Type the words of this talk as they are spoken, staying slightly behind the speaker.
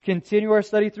continue our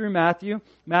study through Matthew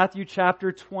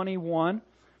chapter 21.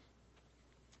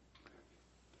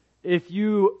 If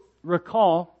you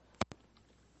recall,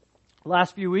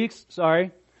 last few weeks,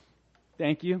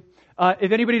 thank you.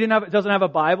 If anybody doesn't have a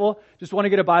Bible, just want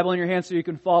to get a Bible in your hand so you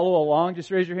can follow along,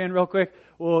 just raise your hand real quick.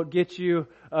 We'll get you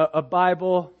a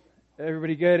Bible.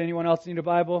 Everybody good? Anyone else need a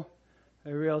Bible?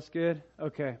 Everybody else good?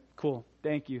 Okay, cool.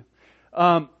 Thank you.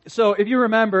 So if you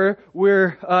remember,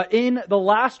 we're in the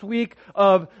last week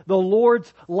of the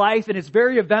Lord's life, and it's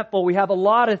very eventful. We have a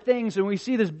lot of things, and we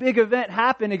see this big event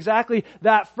happen exactly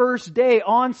that first day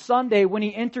on Sunday when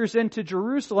He enters into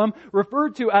Jerusalem,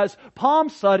 referred to as Palm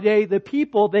Sunday. The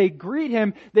people, they greet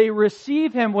Him, they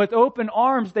receive Him with open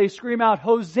arms, they scream out,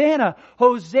 "Hosanna,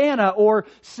 Hosanna," or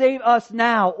 "Save us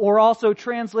now," or also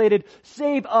translated,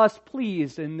 "Save us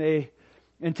please," and they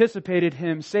anticipated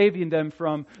Him saving them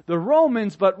from the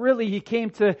Romans, but really He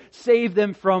came to save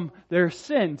them from their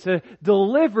sin, to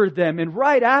deliver them. And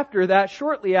right after that,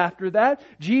 shortly after that,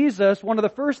 Jesus, one of the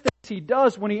first things He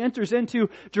does when He enters into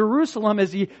Jerusalem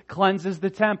is He cleanses the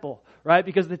temple, right?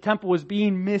 Because the temple was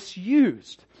being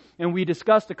misused. And we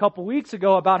discussed a couple weeks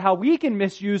ago about how we can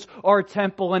misuse our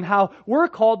temple and how we're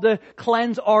called to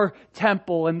cleanse our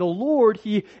temple. And the Lord,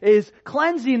 He is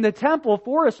cleansing the temple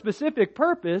for a specific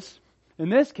purpose. In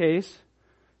this case,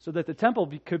 so that the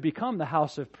temple could become the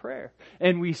house of prayer.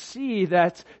 And we see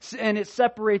that, and it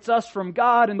separates us from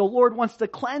God, and the Lord wants to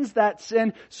cleanse that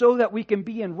sin so that we can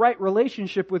be in right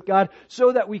relationship with God,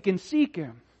 so that we can seek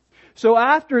Him. So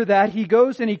after that, He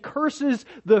goes and He curses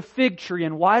the fig tree.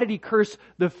 And why did He curse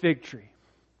the fig tree?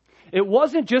 It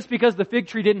wasn't just because the fig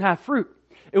tree didn't have fruit.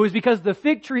 It was because the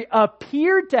fig tree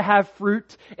appeared to have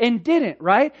fruit and didn't,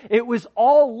 right? It was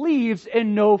all leaves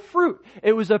and no fruit.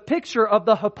 It was a picture of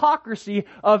the hypocrisy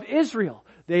of Israel.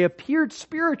 They appeared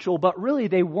spiritual, but really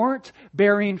they weren't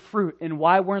bearing fruit. And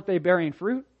why weren't they bearing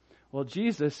fruit? Well,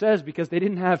 Jesus says because they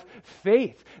didn't have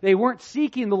faith. They weren't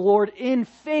seeking the Lord in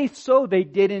faith, so they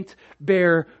didn't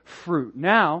bear fruit.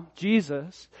 Now,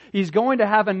 Jesus, He's going to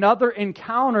have another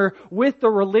encounter with the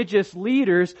religious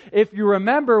leaders. If you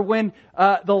remember when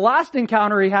the last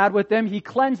encounter He had with them, He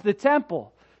cleansed the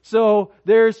temple. So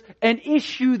there's an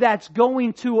issue that's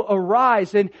going to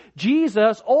arise. And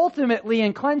Jesus, ultimately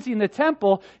in cleansing the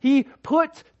temple, He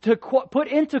put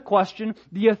into question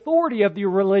the authority of the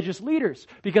religious leaders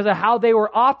because of how they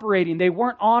were operating. They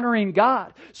weren't honoring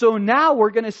God. So now we're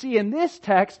going to see in this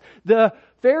text, the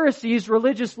Pharisees,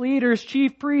 religious leaders,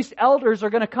 chief priests, elders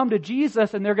are going to come to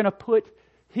Jesus and they're going to put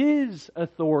His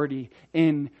authority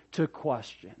into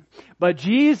question. But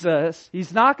Jesus,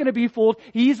 He's not going to be fooled.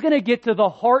 He's going to get to the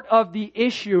heart of the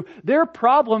issue. Their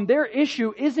problem, their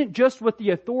issue isn't just with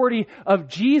the authority of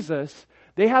Jesus.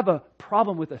 They have a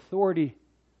problem with authority,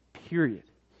 period.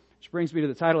 Which brings me to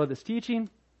the title of this teaching,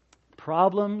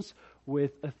 Problems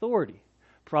with Authority.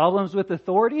 Problems with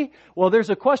authority? Well, there's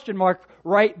a question mark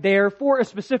right there for a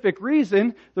specific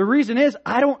reason. The reason is,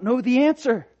 I don't know the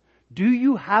answer. Do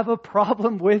you have a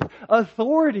problem with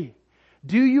authority?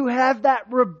 Do you have that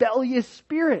rebellious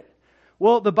spirit?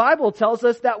 Well, the Bible tells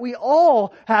us that we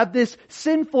all have this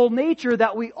sinful nature,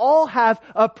 that we all have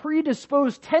a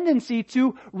predisposed tendency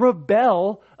to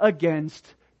rebel against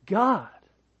God.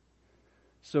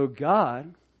 So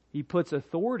God, He puts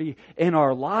authority in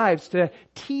our lives to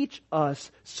teach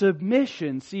us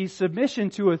submission. See, submission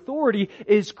to authority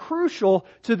is crucial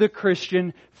to the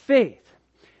Christian faith.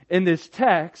 In this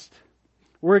text,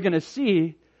 we're going to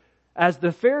see, as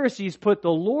the Pharisees put the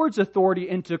Lord's authority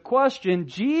into question,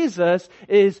 Jesus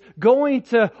is going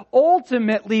to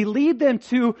ultimately lead them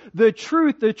to the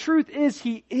truth. The truth is,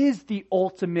 He is the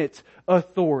ultimate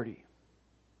authority.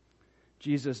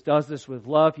 Jesus does this with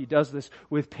love. He does this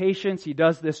with patience. He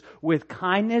does this with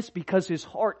kindness because His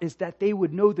heart is that they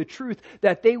would know the truth,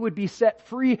 that they would be set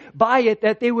free by it,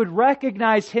 that they would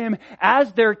recognize Him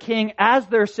as their King, as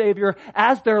their Savior,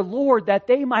 as their Lord, that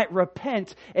they might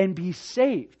repent and be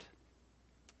saved.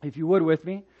 If you would with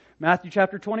me, Matthew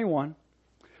chapter 21.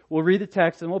 We'll read the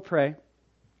text and we'll pray.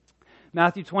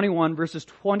 Matthew 21 verses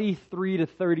 23 to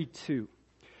 32.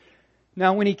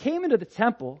 Now when He came into the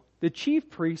temple, the chief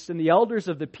priests and the elders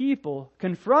of the people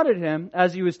confronted Him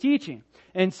as He was teaching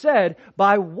and said,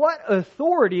 "By what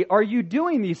authority are you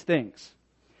doing these things?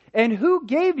 And who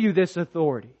gave you this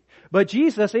authority?" But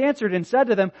Jesus answered and said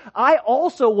to them, "I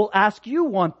also will ask you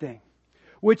one thing,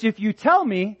 which if you tell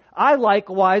me, I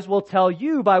likewise will tell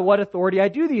you by what authority I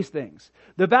do these things.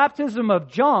 The baptism of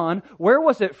John, where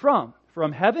was it from?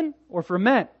 From heaven or from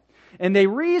men?" And they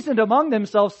reasoned among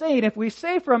themselves, saying, if we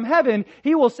say from heaven,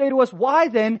 he will say to us, why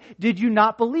then did you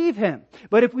not believe him?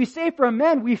 But if we say from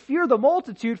men, we fear the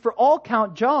multitude, for all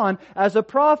count John as a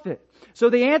prophet. So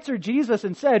they answered Jesus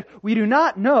and said, we do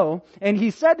not know. And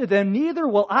he said to them, neither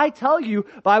will I tell you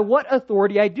by what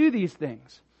authority I do these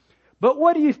things. But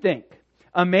what do you think?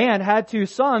 A man had 2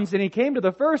 sons, and he came to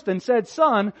the first and said,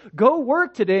 son, go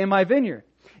work today in my vineyard.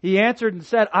 He answered and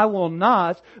said, I will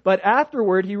not. But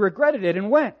afterward he regretted it and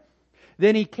went.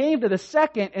 Then he came to the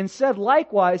second and said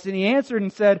likewise, and he answered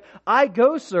and said, I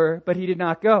go, sir, but he did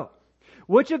not go.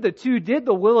 Which of the 2 did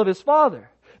the will of his father?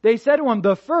 They said to him,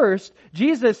 the first.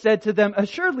 Jesus said to them,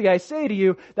 assuredly I say to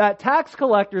you that tax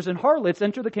collectors and harlots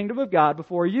enter the kingdom of God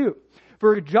before you.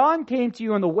 For John came to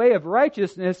you in the way of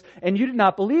righteousness, and you did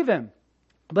not believe him.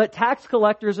 But tax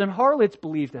collectors and harlots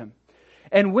believed him.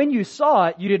 And when you saw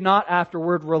it, you did not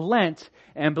afterward relent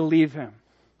and believe him.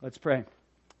 Let's pray.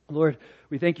 Lord,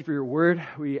 we thank you for your word.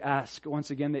 We ask once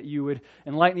again that you would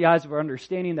enlighten the eyes of our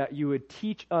understanding, that you would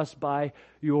teach us by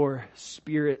your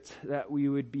Spirit, that we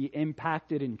would be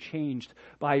impacted and changed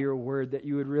by your word, that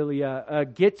you would really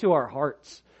get to our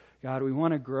hearts. God, we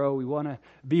want to grow. We want to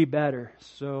be better.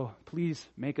 So please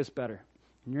make us better.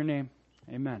 In your name,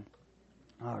 amen.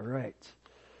 All right.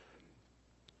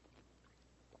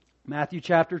 Matthew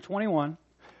chapter 21,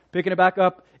 picking it back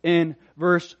up in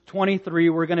verse 23.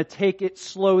 We're going to take it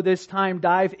slow this time,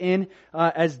 dive in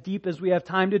as deep as we have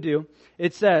time to do.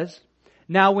 It says,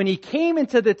 now when he came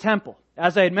into the temple,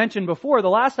 as I had mentioned before, the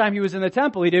last time he was in the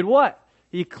temple, he did what?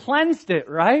 He cleansed it,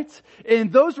 right?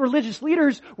 And those religious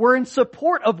leaders were in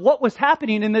support of what was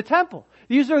happening in the temple.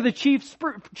 These are the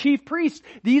chief priests.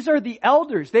 These are the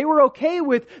elders. They were okay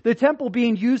with the temple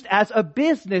being used as a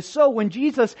business. So when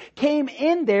Jesus came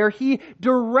in there, he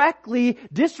directly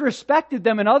disrespected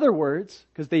them, in other words,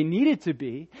 because they needed to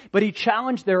be, but he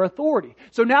challenged their authority.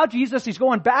 So now Jesus, he's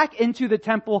going back into the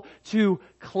temple to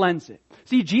cleanse it.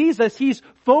 See, Jesus, he's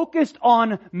focused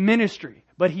on ministry,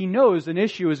 but he knows an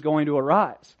issue is going to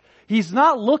arise. He's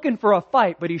not looking for a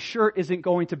fight, but he sure isn't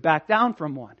going to back down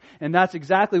from one. And that's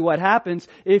exactly what happens,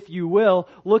 if you will.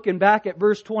 Looking back at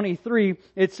verse 23,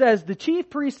 it says, the chief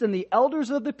priests and the elders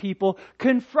of the people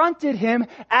confronted him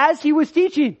as he was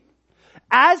teaching.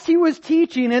 As he was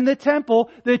teaching in the temple,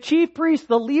 the chief priests,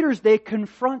 the leaders, they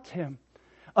confront him.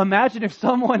 Imagine if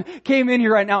someone came in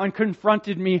here right now and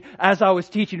confronted me as I was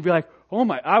teaching, to be like, oh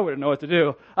my, I wouldn't know what to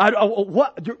do.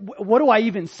 What do I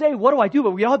even say? What do I do?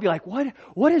 But we all be like,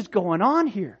 what is going on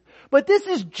here? But this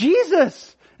is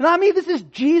Jesus. And I mean, this is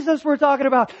Jesus we're talking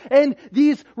about. And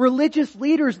these religious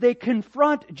leaders, they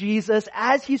confront Jesus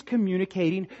as he's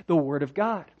communicating the Word of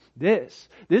God. This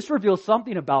reveals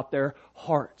something about their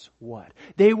hearts. What?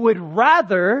 They would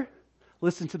rather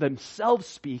listen to themselves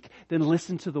speak than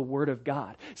listen to the Word of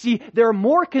God. See, they're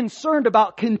more concerned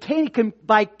about keeping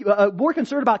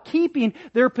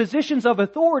their positions of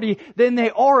authority than they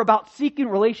are about seeking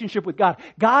relationship with God.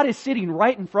 God is sitting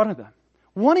right in front of them,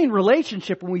 wanting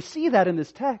relationship, and we see that in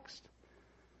this text.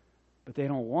 But they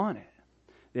don't want it.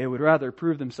 They would rather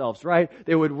prove themselves right.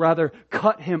 They would rather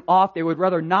cut him off. They would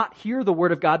rather not hear the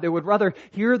Word of God. They would rather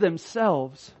hear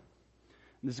themselves.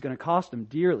 And this is going to cost them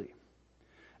dearly.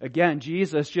 Again,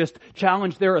 Jesus just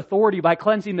challenged their authority by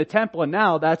cleansing the temple, and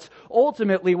now that's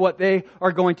ultimately what they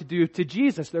are going to do to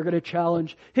Jesus. They're going to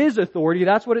challenge his authority.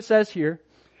 That's what it says here.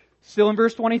 Still in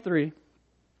verse 23.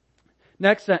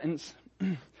 Next sentence.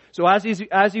 So as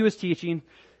he was teaching,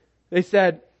 they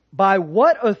said, by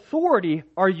what authority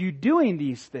are you doing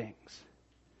these things?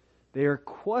 They are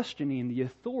questioning the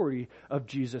authority of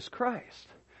Jesus Christ.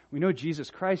 We know Jesus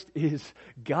Christ is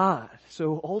God.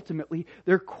 So ultimately,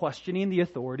 they're questioning the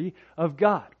authority of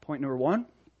God. Point number 1.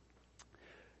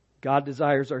 God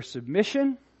desires our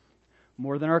submission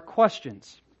more than our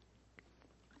questions.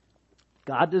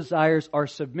 God desires our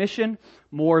submission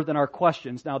more than our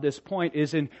questions. Now, this point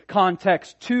is in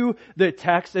context to the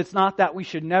text. It's not that we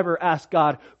should never ask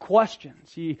God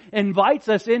questions. He invites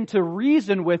us in to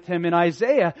reason with Him in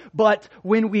Isaiah. But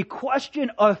when we question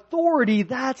authority,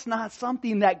 that's not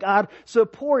something that God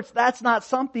supports. That's not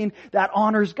something that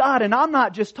honors God. And I'm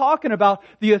not just talking about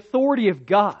the authority of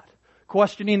God,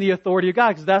 questioning the authority of God,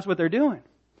 because that's what they're doing.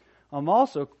 I'm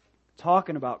also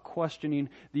talking about questioning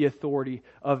the authority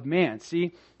of man.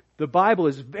 See, the Bible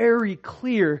is very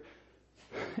clear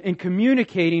in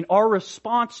communicating our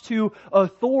response to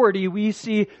authority. We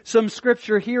see some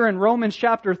scripture here in Romans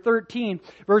chapter 13,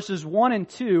 verses 1 and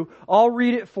 2. I'll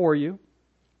read it for you.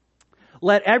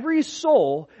 Let every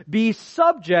soul be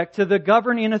subject to the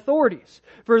governing authorities,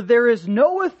 for there is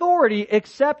no authority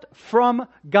except from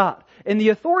God, and the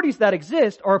authorities that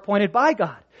exist are appointed by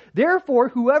God. Therefore,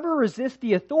 whoever resists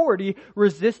the authority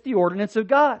resists the ordinance of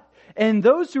God. And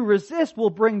those who resist will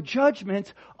bring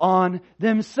judgment on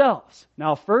themselves.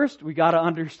 Now, first, we got to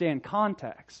understand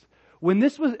context. When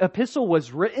this epistle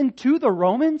was written to the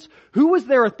Romans, who was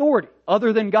their authority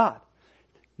other than God?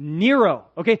 Nero.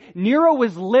 Okay, Nero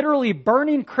was literally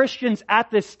burning Christians at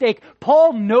the stake.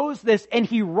 Paul knows this and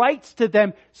he writes to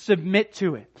them, submit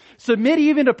to it. Submit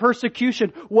even to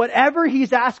persecution. Whatever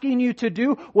he's asking you to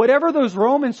do, whatever those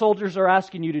Roman soldiers are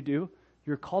asking you to do,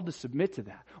 you're called to submit to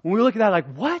that. When we look at that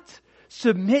like, what?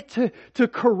 Submit to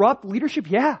corrupt leadership?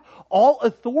 Yeah. All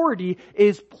authority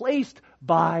is placed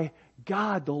by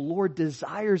God. The Lord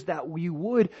desires that we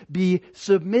would be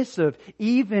submissive,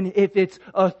 even if it's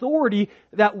authority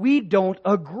that we don't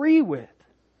agree with.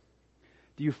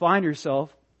 Do you find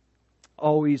yourself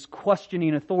always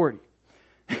questioning authority?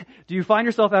 Do you find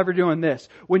yourself ever doing this?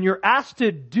 When you're asked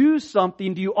to do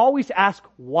something, do you always ask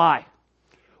why?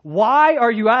 Why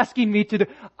are you asking me to do?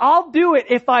 I'll do it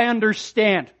if I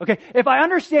understand. Okay, if I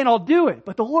understand, I'll do it.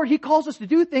 But the Lord, He calls us to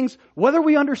do things whether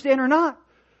we understand or not.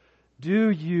 Do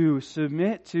you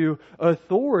submit to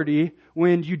authority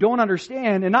when you don't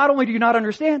understand? And not only do you not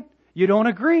understand, you don't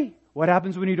agree. What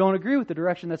happens when you don't agree with the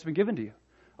direction that's been given to you?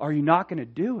 Are you not going to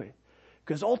do it?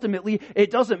 Because ultimately,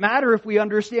 it doesn't matter if we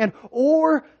understand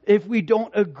or if we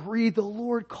don't agree. The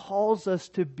Lord calls us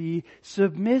to be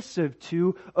submissive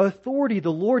to authority.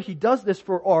 The Lord, He does this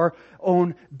for our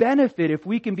own benefit. If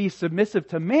we can be submissive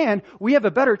to man, we have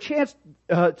a better chance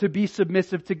to be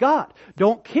submissive to God.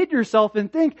 Don't kid yourself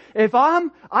and think, if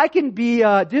I can be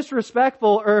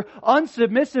disrespectful or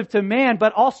unsubmissive to man,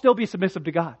 but I'll still be submissive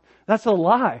to God. That's a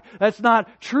lie. That's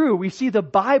not true. We see the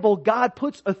Bible, God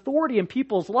puts authority in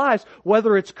people's lives,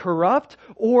 whether it's corrupt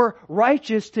or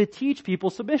righteous, to teach people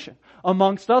submission,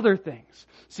 amongst other things.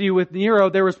 See, with Nero,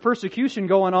 there was persecution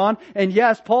going on, and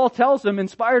yes, Paul tells them,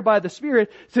 inspired by the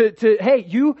Spirit, hey,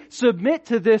 you submit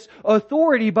to this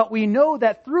authority, but we know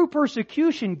that through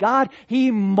persecution, God,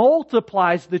 He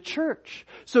multiplies the church.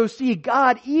 So see,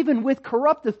 God, even with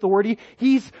corrupt authority,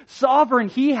 He's sovereign.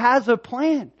 He has a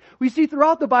plan. We see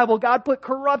throughout the Bible, God put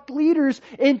corrupt leaders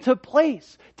into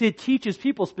place to teach His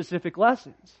people specific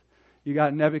lessons. You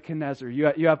got Nebuchadnezzar.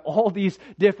 You have all these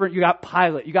different, you got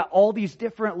Pilate. You got all these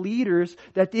different leaders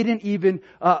that didn't even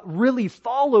really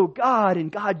follow God.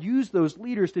 And God used those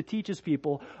leaders to teach His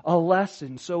people a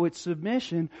lesson. So it's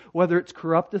submission, whether it's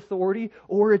corrupt authority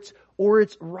or it's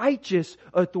righteous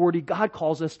authority, God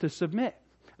calls us to submit.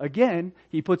 Again,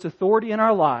 He puts authority in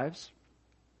our lives.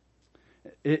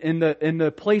 In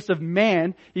the place of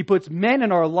man, He puts men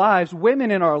in our lives, women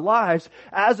in our lives,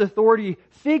 as authority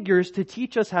figures to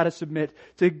teach us how to submit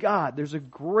to God. There's a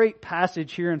great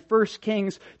passage here in 1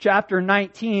 Kings chapter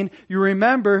 19. You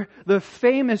remember the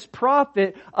famous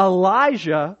prophet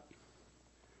Elijah.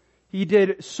 He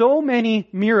did so many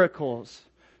miracles,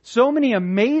 so many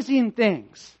amazing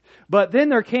things. But then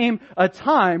there came a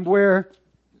time where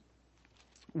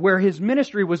his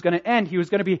ministry was going to end. He was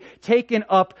going to be taken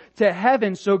up to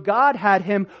heaven. So God had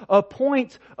him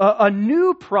appoint a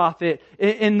new prophet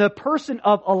in the person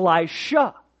of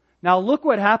Elisha. Now look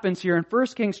what happens here in 1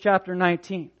 Kings chapter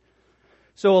 19.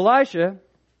 So Elisha,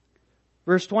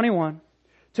 verse 21,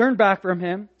 turned back from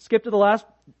him, skipped to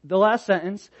the last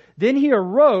sentence. Then he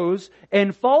arose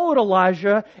and followed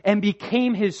Elijah and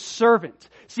became his servant.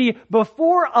 See,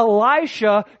 before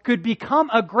Elisha could become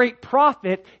a great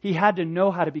prophet, he had to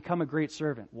know how to become a great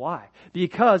servant. Why?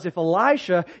 Because if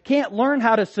Elisha can't learn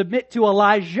how to submit to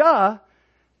Elijah,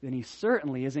 then he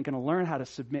certainly isn't going to learn how to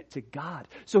submit to God.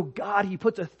 So God, He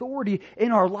puts authority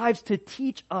in our lives to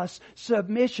teach us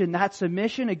submission. That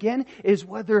submission, again, is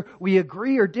whether we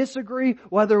agree or disagree,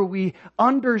 whether we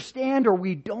understand or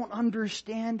we don't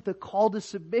understand the call to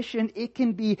submission. It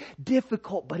can be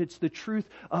difficult, but it's the truth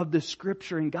of the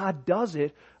Scripture, and God does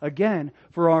it, again,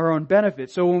 for our own benefit.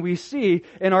 So when we see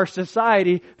in our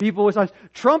society, people always say,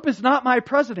 Trump is not my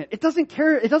president. It doesn't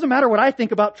matter what I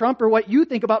think about Trump or what you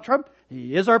think about Trump.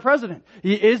 He is our president.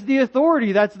 He is the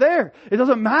authority that's there. It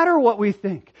doesn't matter what we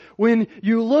think. When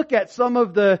you look at some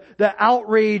of the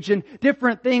outrage and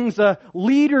different things,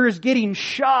 leaders getting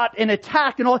shot and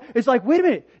attacked and all, it's like, wait a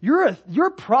minute, your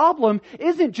problem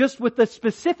isn't just with the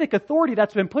specific authority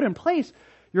that's been put in place.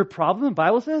 Your problem, the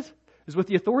Bible says, is with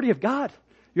the authority of God.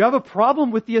 You have a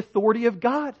problem with the authority of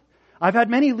God. I've had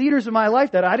many leaders in my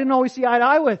life that I didn't always see eye to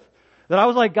eye with. That I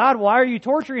was like, God, why are you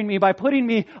torturing me by putting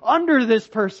me under this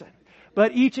person?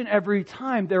 But each and every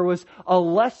time there was a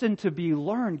lesson to be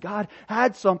learned. God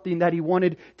had something that He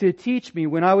wanted to teach me.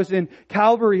 When I was in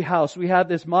Calvary House, we had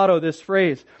this motto, this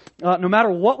phrase, no matter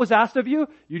what was asked of you,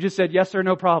 you just said yes or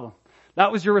no problem.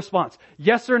 That was your response.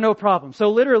 Yes or no problem.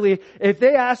 So literally, if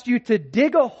they asked you to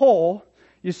dig a hole,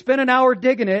 you spend an hour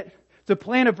digging it to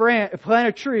plant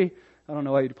a tree. I don't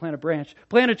know why you'd plant a branch.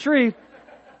 Plant a tree.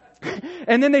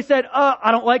 And then they said,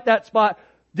 I don't like that spot.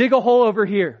 Dig a hole over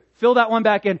here. Fill that one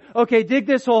back in. Okay, dig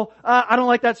this hole. I don't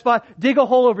like that spot. Dig a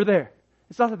hole over there.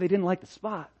 It's not that they didn't like the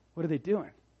spot. What are they doing?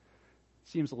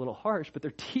 Seems a little harsh, but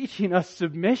they're teaching us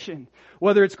submission.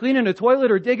 Whether it's cleaning a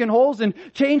toilet or digging holes and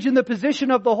changing the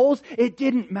position of the holes, it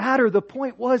didn't matter. The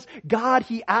point was, God,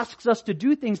 He asks us to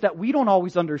do things that we don't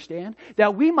always understand,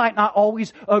 that we might not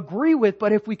always agree with,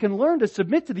 but if we can learn to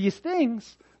submit to these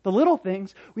things, the little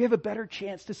things, we have a better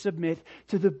chance to submit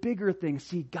to the bigger things.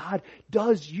 See, God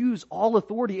does use all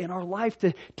authority in our life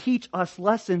to teach us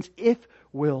lessons if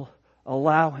we'll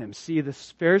allow Him. See, the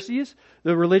Pharisees,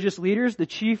 the religious leaders, the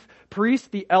chief priests,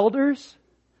 the elders,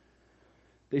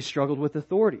 they struggled with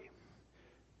authority.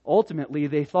 Ultimately,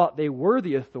 they thought they were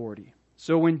the authority.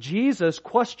 So when Jesus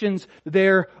questions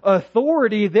their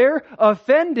authority, they're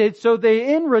offended, so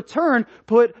they in return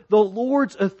put the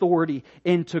Lord's authority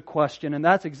into question. And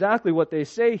that's exactly what they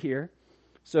say here.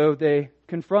 So they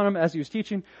confront Him as He was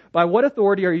teaching. By what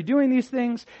authority are you doing these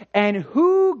things? And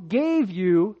who gave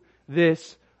you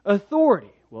this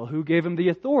authority? Well, who gave Him the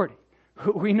authority?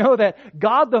 We know that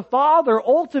God the Father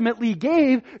ultimately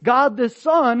gave God the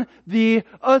Son the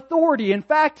authority. In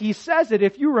fact, He says it,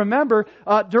 if you remember,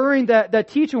 during that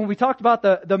teaching when we talked about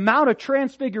the Mount of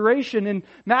Transfiguration in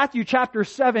Matthew chapter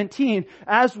 17,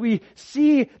 as we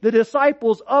see the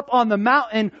disciples up on the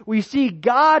mountain, we see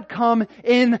God come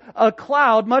in a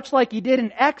cloud, much like He did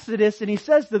in Exodus, and He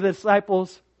says to the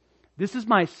disciples, "This is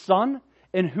my Son,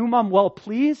 in whom I'm well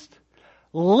pleased.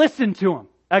 Listen to Him."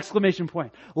 Exclamation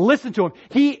point. Listen to Him.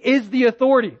 He is the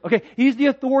authority. Okay. He's the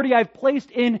authority I've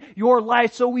placed in your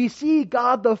life. So we see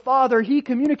God the Father, He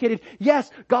communicated,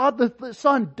 yes, God the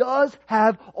Son does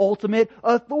have ultimate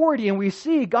authority. And we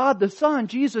see God the Son,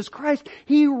 Jesus Christ,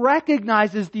 He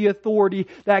recognizes the authority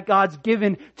that God's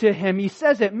given to Him. He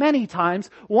says it many times.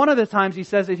 One of the times He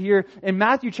says it here in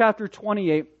Matthew chapter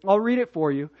 28. I'll read it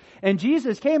for you. And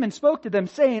Jesus came and spoke to them,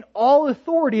 saying, "All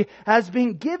authority has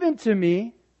been given to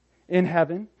me in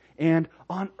heaven and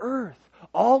on earth."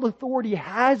 All authority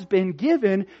has been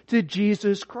given to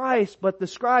Jesus Christ. But the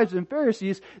scribes and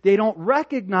Pharisees, they don't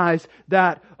recognize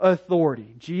that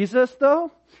authority. Jesus, though,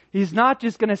 He's not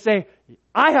just going to say,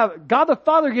 God the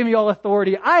Father gave me all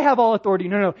authority. I have all authority.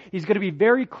 No. He's going to be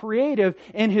very creative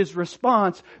in His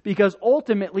response because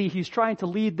ultimately He's trying to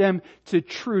lead them to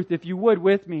truth. If you would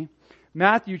with me,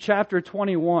 Matthew chapter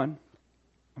 21,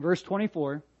 verse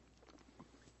 24.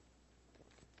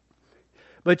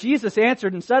 But Jesus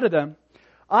answered and said to them,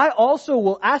 "I also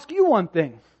will ask you one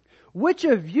thing. Which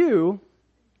if you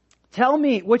tell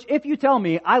me,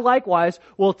 I likewise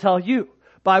will tell you,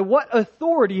 by what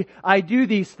authority I do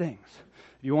these things."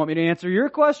 If you want me to answer your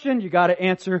question, you got to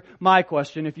answer my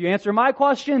question. If you answer my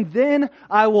question, then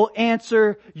I will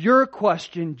answer your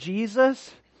question.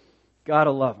 Jesus,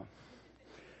 gotta love Him.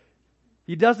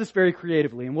 He does this very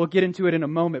creatively, and we'll get into it in a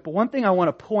moment. But one thing I want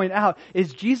to point out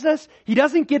is Jesus, He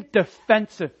doesn't get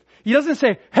defensive. He doesn't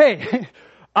say, "Hey,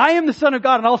 I am the Son of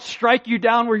God and I'll strike you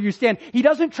down where you stand." He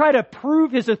doesn't try to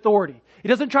prove His authority. He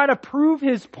doesn't try to prove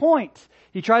His point.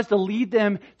 He tries to lead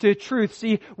them to truth.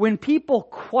 See, when people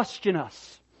question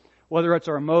us, whether it's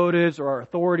our motives or our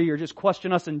authority or just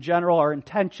question us in general, our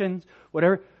intentions,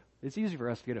 whatever, it's easy for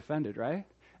us to get offended, right?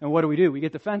 And what do? We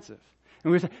get defensive.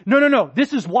 And we say, no,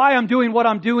 this is why I'm doing what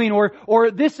I'm doing,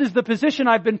 or this is the position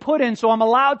I've been put in, so I'm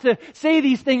allowed to say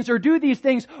these things or do these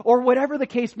things, or whatever the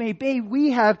case may be.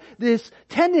 We have this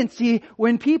tendency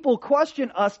when people question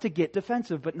us to get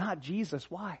defensive, but not Jesus.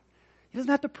 Why? He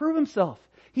doesn't have to prove Himself.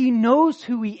 He knows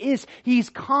who He is. He's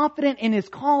confident in His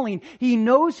calling. He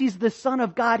knows He's the Son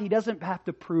of God. He doesn't have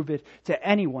to prove it to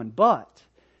anyone, but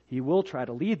He will try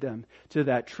to lead them to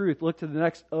that truth. Look at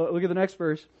the next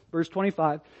verse, verse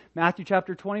 25, Matthew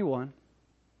chapter 21,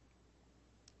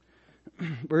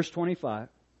 verse 25.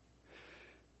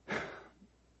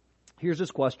 Here's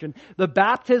this question: the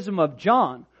baptism of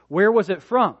John, where was it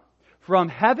from? From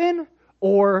heaven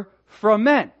or from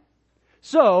men?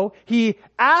 So He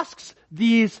asks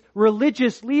these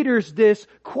religious leaders this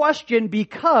question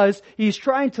because He's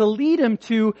trying to lead them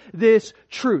to this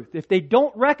truth. If they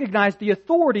don't recognize the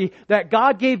authority that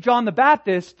God gave John the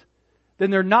Baptist,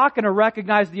 then they're not going to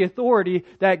recognize the authority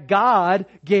that God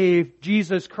gave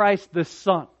Jesus Christ the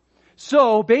Son.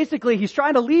 So basically He's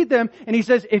trying to lead them, and He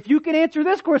says, if you can answer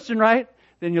this question right,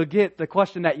 then you'll get the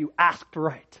question that you asked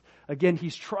right. Again,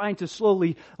 He's trying to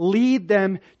slowly lead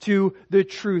them to the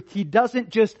truth. He doesn't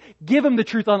just give them the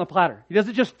truth on the platter. He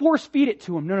doesn't just force feed it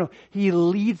to them. No. He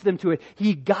leads them to it.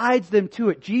 He guides them to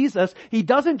it. Jesus, He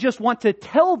doesn't just want to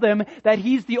tell them that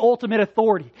He's the ultimate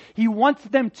authority. He wants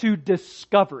them to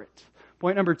discover it.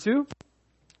 Point number 2,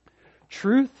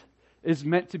 truth is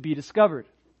meant to be discovered.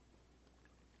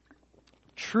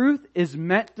 Truth is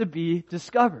meant to be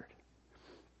discovered.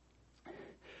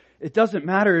 It doesn't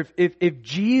matter if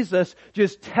Jesus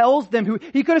just tells them who,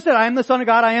 He could have said, I am the Son of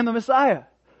God, I am the Messiah,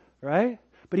 right?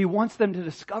 But He wants them to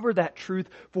discover that truth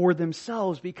for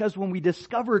themselves, because when we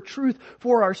discover truth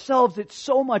for ourselves, it's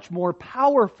so much more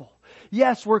powerful.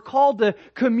 Yes, we're called to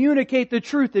communicate the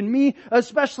truth, and me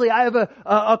especially, I have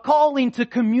a calling to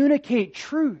communicate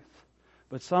truth.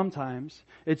 But sometimes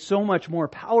it's so much more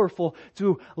powerful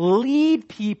to lead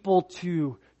people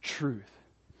to truth.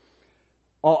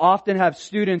 I'll often have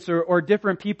students or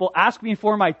different people ask me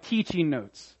for my teaching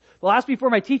notes. They'll ask me for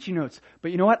my teaching notes,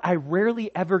 but you know what? I rarely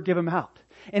ever give them out.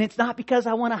 And it's not because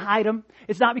I want to hide them.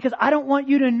 It's not because I don't want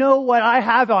you to know what I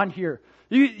have on here.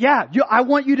 I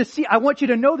want you to see, I want you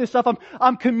to know this stuff.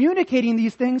 I'm communicating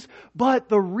these things, but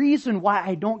the reason why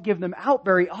I don't give them out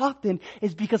very often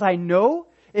is because I know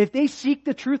if they seek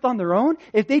the truth on their own,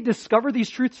 if they discover these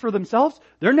truths for themselves,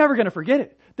 they're never going to forget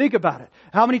it. Think about it.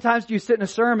 How many times do you sit in a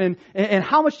sermon and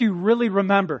how much do you really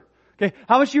remember? Okay,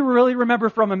 how much do you really remember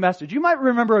from a message? You might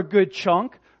remember a good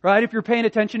chunk, right? If you're paying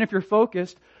attention, if you're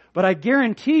focused. But I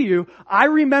guarantee you, I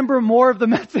remember more of the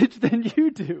message than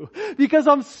you do because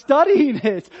I'm studying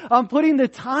it. I'm putting the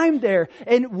time there.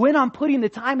 And when I'm putting the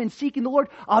time in seeking the Lord,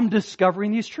 I'm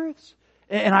discovering these truths.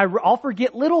 And I'll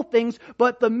forget little things,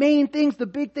 but the main things, the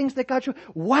big things that God showed,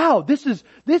 wow, this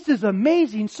is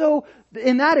amazing. So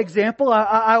in that example,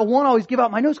 I won't always give out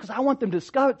my notes because I want them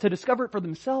to discover it for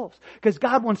themselves. Because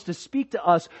God wants to speak to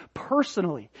us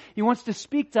personally. He wants to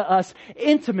speak to us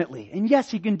intimately. And yes,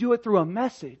 He can do it through a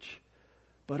message.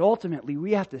 But ultimately,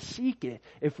 we have to seek it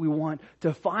if we want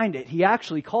to find it. He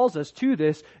actually calls us to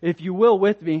this, if you will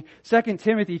with me. 2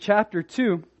 Timothy chapter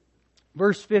 2,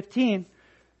 verse 15.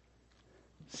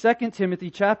 2 Timothy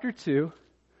chapter 2,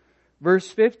 verse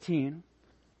 15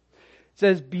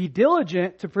 says, be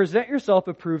diligent to present yourself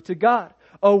approved to God,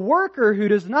 a worker who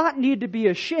does not need to be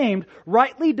ashamed,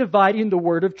 rightly dividing the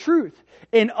word of truth.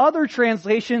 In other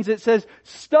translations, it says,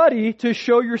 study to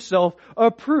show yourself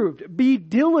approved. Be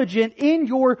diligent in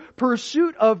your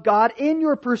pursuit of God, in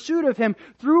your pursuit of Him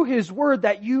through His word,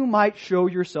 that you might show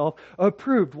yourself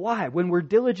approved. Why? When we're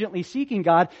diligently seeking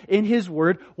God in His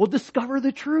word, we'll discover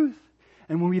the truth.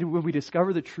 And when we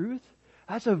discover the truth,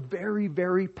 that's a very,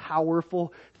 very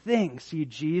powerful thing. See,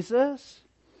 Jesus,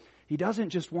 He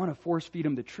doesn't just want to force feed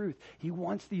them the truth. He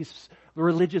wants these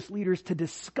religious leaders to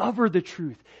discover the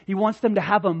truth. He wants them to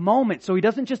have a moment. So He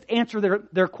doesn't just answer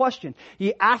their question.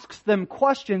 He asks them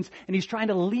questions, and He's trying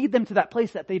to lead them to that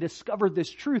place that they discover this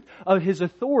truth of His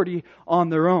authority on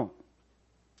their own.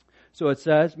 So it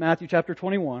says, Matthew chapter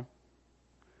 21.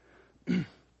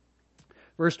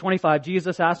 Verse 25,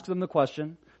 Jesus asks them the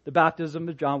question, the baptism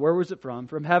of John, where was it from?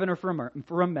 From heaven or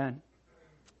from men?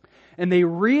 And they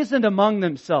reasoned among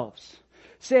themselves,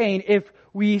 saying, if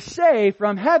we say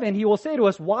from heaven, He will say to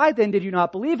us, why then did you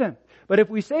not believe Him? But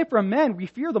if we say from men, we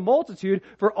fear the multitude,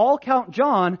 for all count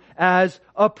John as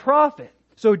a prophet.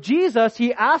 So Jesus,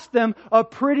 He asked them a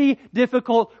pretty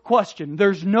difficult question.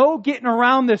 There's no getting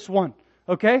around this one.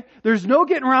 Okay? There's no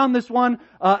getting around this one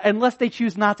unless they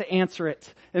choose not to answer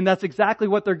it. And that's exactly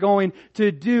what they're going to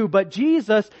do. But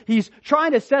Jesus, He's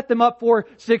trying to set them up for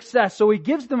success. So He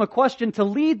gives them a question to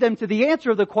lead them to the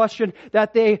answer of the question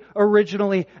that they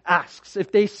originally asked.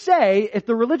 If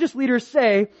the religious leaders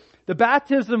say the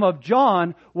baptism of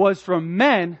John was from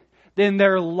men, then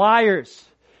they're liars.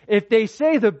 If they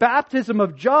say the baptism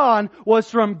of John was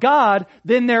from God,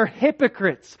 then they're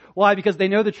hypocrites. Why? Because they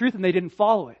know the truth and they didn't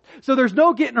follow it. So there's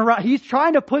no getting around. He's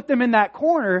trying to put them in that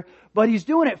corner, but He's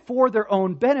doing it for their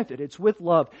own benefit. It's with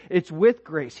love. It's with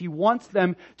grace. He wants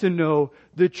them to know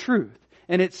the truth.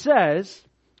 And it says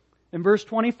in verse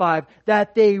 25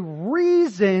 that they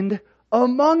reasoned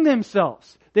among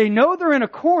themselves. They know they're in a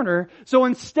corner, so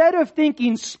instead of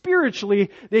thinking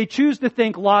spiritually, they choose to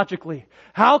think logically.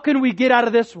 How can we get out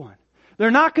of this one?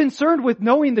 They're not concerned with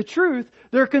knowing the truth.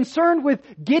 They're concerned with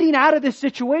getting out of this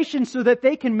situation so that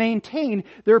they can maintain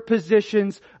their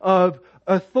positions of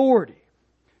authority.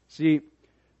 See,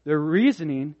 their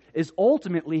reasoning is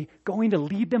ultimately going to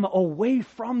lead them away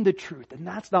from the truth, and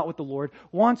that's not what the Lord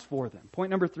wants for them.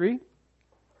 Point number 3.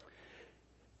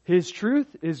 His truth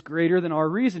is greater than our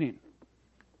reasoning.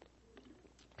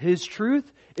 His truth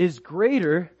is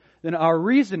greater than our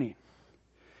reasoning.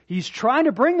 He's trying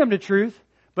to bring them to truth,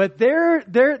 but they're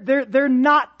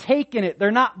not taking it. They're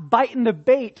not biting the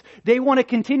bait. They want to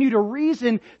continue to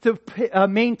reason to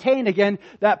maintain, again,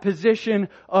 that position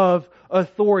of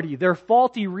authority. Their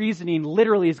faulty reasoning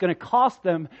literally is going to cost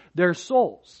them their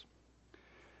souls.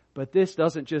 But this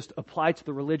doesn't just apply to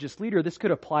the religious leader. This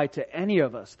could apply to any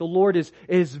of us. The Lord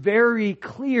is very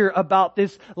clear about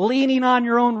this leaning on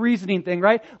your own reasoning thing,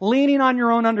 right? Leaning on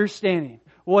your own understanding.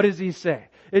 What does He say?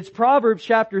 It's Proverbs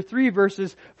chapter 3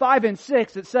 verses 5 and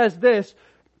 6. It says this,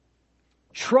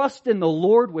 trust in the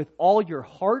Lord with all your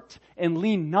heart and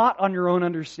lean not on your own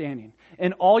understanding.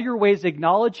 In all your ways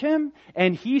acknowledge Him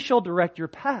and He shall direct your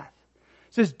path.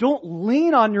 It says don't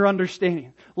lean on your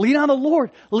understanding. Lean on the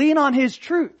Lord. Lean on His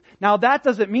truth. Now that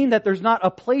doesn't mean that there's not a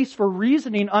place for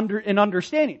reasoning and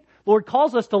understanding. The Lord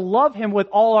calls us to love Him with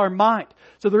all our mind.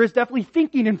 So there is definitely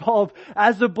thinking involved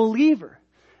as a believer.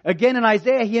 Again, in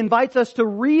Isaiah, He invites us to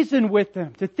reason with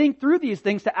Him, to think through these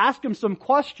things, to ask Him some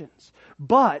questions.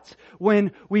 But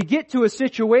when we get to a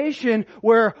situation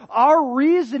where our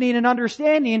reasoning and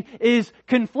understanding is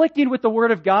conflicting with the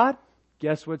Word of God,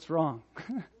 guess what's wrong?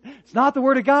 It's not the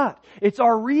Word of God. It's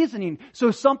our reasoning. So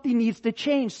something needs to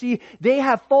change. See, they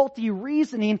have faulty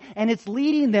reasoning and it's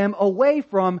leading them away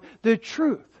from the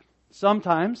truth.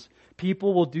 Sometimes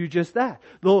people will do just that.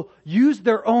 They'll use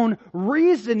their own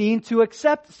reasoning to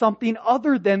accept something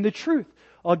other than the truth.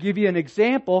 I'll give you an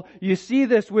example. You see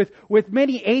this with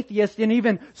many atheists and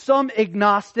even some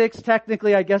agnostics.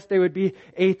 Technically, I guess they would be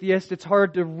atheists. It's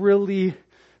hard to really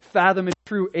fathom a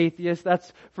true atheist.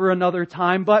 That's for another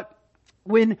time. But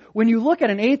when you look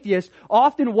at an atheist,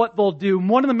 often what they'll do,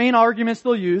 one of the main arguments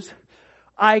they'll use,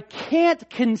 I can't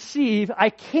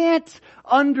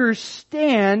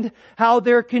understand how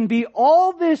there can be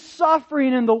all this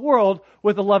suffering in the world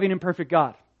with a loving and perfect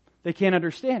God. They can't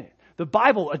understand it. The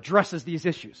Bible addresses these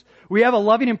issues. We have a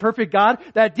loving and perfect God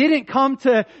that didn't come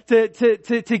to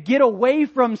get away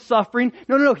from suffering.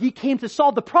 No. He came to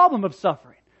solve the problem of suffering.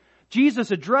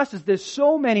 Jesus addresses this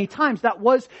so many times. That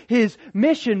was His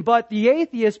mission. But the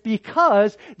atheists,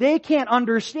 because they can't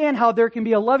understand how there can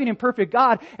be a loving and perfect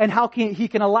God and how He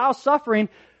can allow suffering,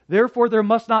 therefore there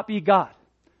must not be God.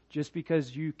 Just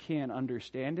because you can't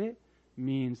understand it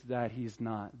means that He's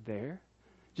not there.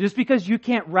 Just because you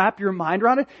can't wrap your mind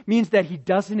around it means that He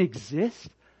doesn't exist.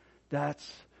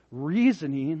 That's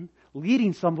reasoning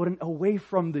leading someone away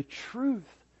from the truth.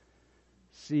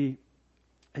 See,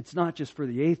 it's not just for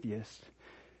the atheist.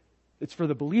 It's for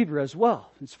the believer as well.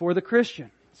 It's for the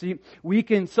Christian. See, we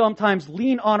can sometimes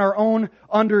lean on our own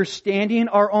understanding,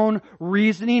 our own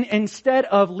reasoning, instead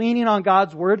of leaning on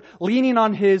God's Word, leaning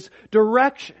on His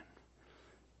direction.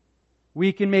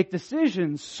 We can make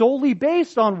decisions solely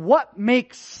based on what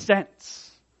makes sense.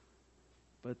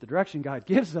 But the direction God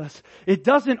gives us, it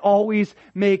doesn't always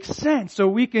make sense. So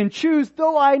we can choose,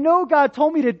 though I know God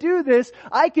told me to do this,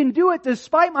 I can do it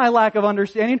despite my lack of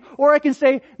understanding. Or I can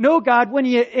say, no God, when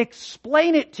you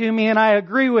explain it to me and I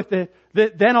agree with it,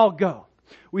 then I'll go.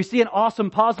 We see an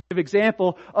awesome positive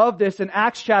example of this in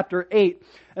Acts chapter 8.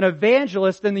 An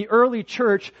evangelist in the early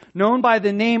church known by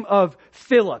the name of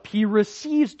Philip. He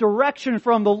receives direction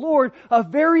from the Lord, a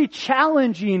very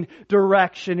challenging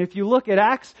direction. If you look at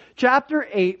Acts chapter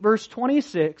 8, verse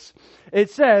 26, it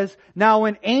says, now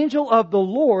an angel of the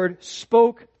Lord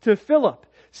spoke to Philip,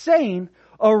 saying,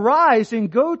 arise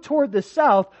and go toward the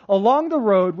south along the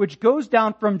road which goes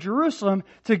down from Jerusalem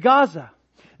to Gaza.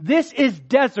 This is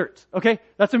desert. Okay?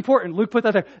 That's important. Luke put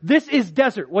that there. This is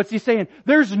desert. What's he saying?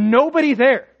 There's nobody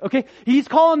there. Okay? He's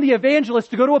calling the evangelist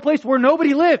to go to a place where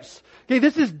nobody lives. Okay?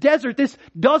 This is desert. This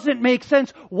doesn't make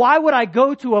sense. Why would I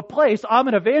go to a place? I'm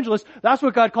an evangelist. That's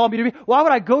what God called me to be. Why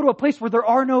would I go to a place where there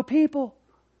are no people?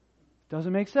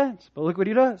 Doesn't make sense. But look what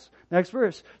he does. Next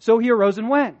verse. So he arose and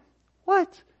went.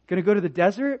 What? Gonna go to the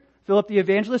desert? Philip the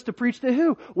evangelist to preach to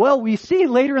who? Well, we see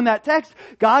later in that text,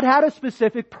 God had a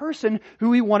specific person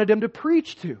who He wanted him to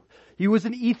preach to. He was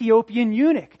an Ethiopian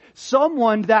eunuch.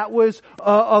 Someone that was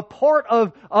a part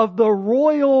of the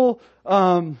royal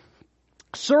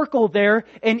circle there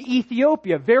in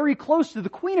Ethiopia, very close to the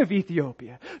Queen of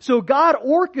Ethiopia. So God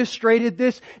orchestrated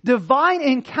this divine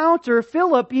encounter,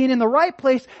 Philip being in the right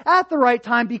place at the right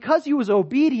time because he was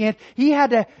obedient. He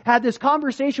had this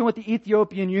conversation with the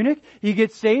Ethiopian eunuch. He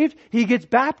gets saved. He gets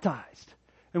baptized.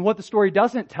 And what the story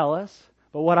doesn't tell us,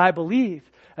 but what I believe,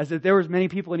 is that there was many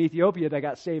people in Ethiopia that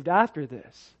got saved after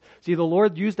this. See, the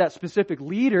Lord used that specific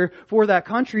leader for that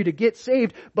country to get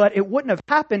saved, but it wouldn't have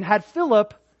happened had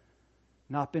Philip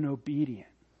not been obedient.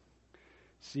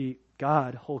 See,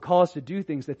 God will call us to do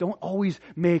things that don't always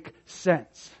make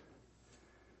sense.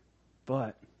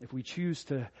 But if we choose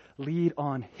to lead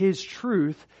on His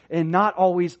truth and not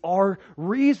always our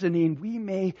reasoning, we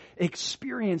may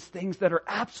experience things that are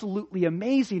absolutely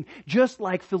amazing, just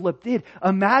like Philip did.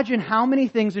 Imagine how many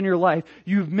things in your life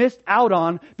you've missed out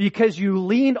on because you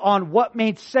leaned on what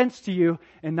made sense to you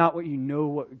and not what you know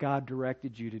what God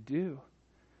directed you to do.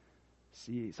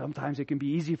 See, sometimes it can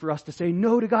be easy for us to say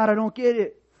no to God. I don't get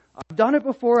it. I've done it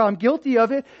before. I'm guilty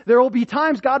of it. There will be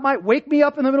times God might wake me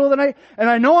up in the middle of the night and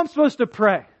I know I'm supposed to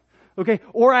pray. Okay?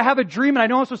 Or I have a dream and I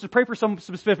know I'm supposed to pray for something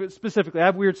specifically. I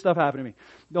have weird stuff happen to me.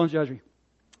 Don't judge me.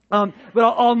 But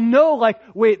I'll know like,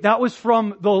 wait, that was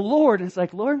from the Lord. And it's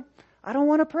like, Lord, I don't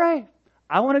want to pray.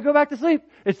 I want to go back to sleep.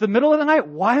 It's the middle of the night.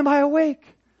 Why am I awake?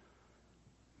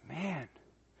 Man,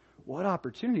 what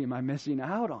opportunity am I missing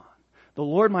out on? The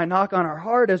Lord might knock on our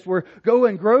heart as we're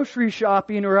going grocery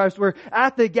shopping or as we're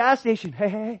at the gas station.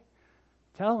 Hey,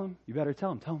 tell Him. You better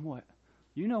tell Him. Tell Him what?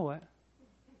 You know what?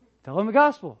 Tell Him the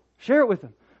gospel. Share it with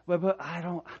Him. But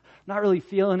not really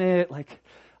feeling it. Like,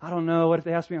 I don't know. What if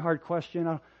they ask me a hard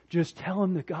question? Just tell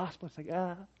Him the gospel. It's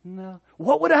like, no.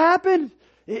 What would have happened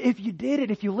if you did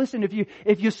it, if you listened,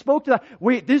 if you spoke to that?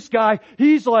 Wait, this guy,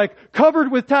 he's like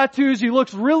covered with tattoos. He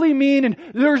looks really mean and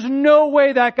there's no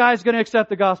way that guy's going to accept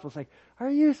the gospel. It's like, are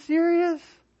you serious?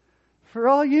 For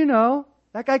all you know,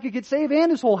 that guy could get saved and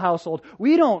his whole household.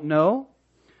 We don't know.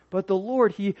 But the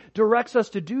Lord, He directs us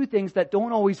to do things that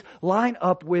don't always line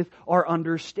up with our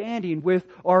understanding, with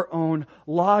our own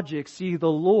logic. See, the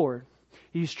Lord,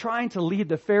 He's trying to lead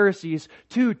the Pharisees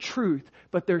to truth,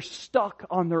 but they're stuck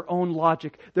on their own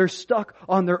logic. They're stuck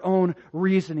on their own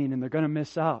reasoning, and they're going to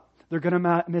miss out. They're going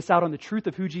to miss out on the truth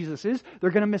of who Jesus is.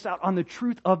 They're going to miss out on the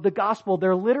truth of the gospel.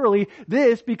 They're literally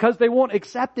this because they won't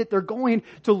accept it. They're going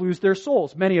to lose their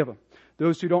souls. Many of them.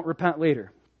 Those who don't repent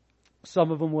later. Some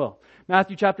of them will.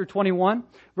 Matthew chapter 21,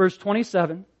 verse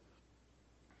 27.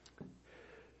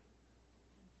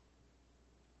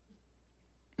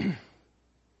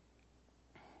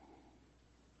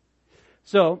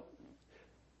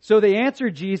 So they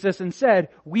answered Jesus and said,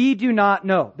 we do not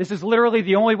know. This is literally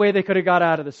the only way they could have got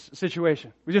out of this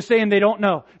situation. We're just saying they don't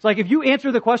know. It's like if you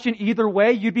answer the question either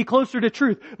way, you'd be closer to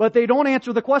truth. But they don't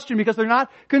answer the question because they're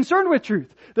not concerned with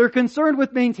truth. They're concerned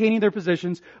with maintaining their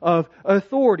positions of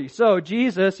authority. So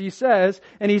Jesus, He says,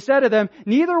 and He said to them,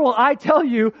 neither will I tell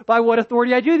you by what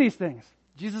authority I do these things.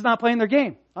 Jesus is not playing their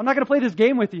game. I'm not going to play this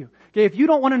game with you. Okay, if you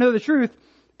don't want to know the truth,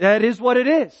 that is what it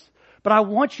is. But I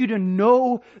want you to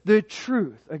know the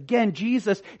truth. Again,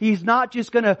 Jesus, He's not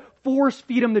just going to force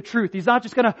feed them the truth. He's not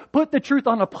just going to put the truth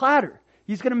on a platter.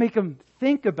 He's going to make them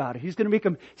think about it. He's going to make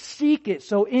them seek it.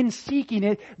 So in seeking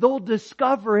it, they'll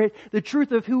discover it, the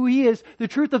truth of who He is, the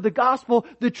truth of the gospel,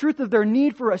 the truth of their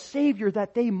need for a Savior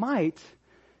that they might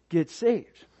get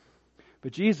saved.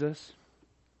 But Jesus,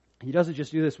 He doesn't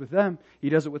just do this with them. He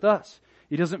does it with us.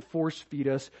 He doesn't force feed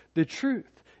us the truth.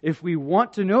 If we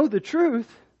want to know the truth,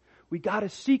 we got to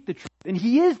seek the truth. And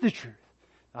He is the truth.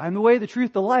 I am the way, the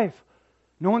truth, the life.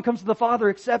 No one comes to the Father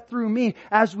except through me.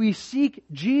 As we seek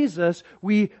Jesus,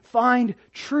 we find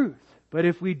truth. But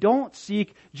if we don't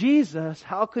seek Jesus,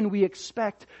 how can we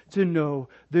expect to know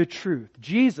the truth?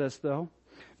 Jesus, though,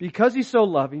 because He's so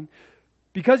loving,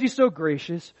 because He's so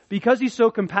gracious, because He's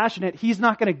so compassionate, He's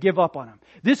not going to give up on them.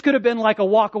 This could have been like a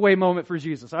walk away moment for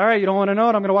Jesus. All right, you don't want to know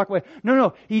it, I'm going to walk away.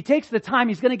 No. He takes the time.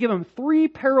 He's going to give them 3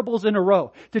 parables in a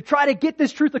row to try to get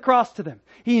this truth across to them.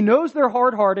 He knows they're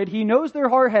hard-hearted. He knows they're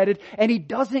hard-headed, and He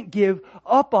doesn't give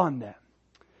up on them.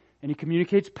 And He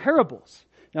communicates parables.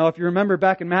 Now, if you remember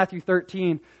back in Matthew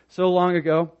 13, so long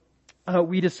ago,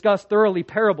 we discussed thoroughly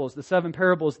parables, the 7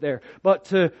 parables there. But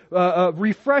to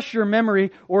refresh your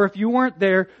memory, or if you weren't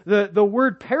there, the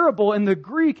word parable in the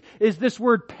Greek is this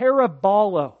word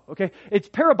parabolo. Okay, it's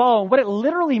parabolo, and what it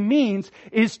literally means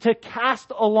is to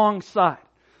cast alongside.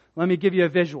 Let me give you a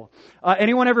visual.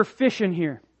 Anyone ever fish in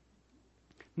here?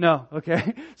 No,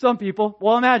 okay. Some people.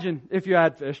 Well, imagine if you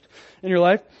had fished in your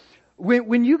life.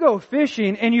 When you go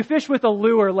fishing and you fish with a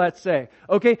lure, let's say,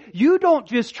 okay, you don't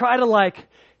just try to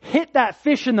hit that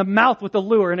fish in the mouth with the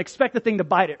lure and expect the thing to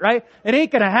bite it, right? It ain't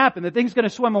going to happen. The thing's going to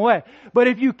swim away. But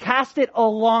if you cast it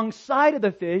alongside of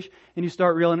the fish and you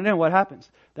start reeling it in, what happens?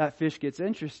 That fish gets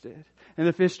interested. And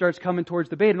the fish starts coming towards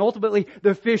the bait. And ultimately,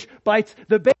 the fish bites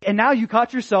the bait. And now you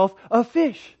caught yourself a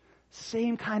fish.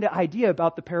 Same kind of idea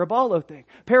about the parabolo thing.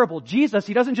 Parable. Jesus,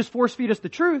 He doesn't just force feed us the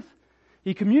truth.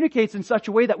 He communicates in such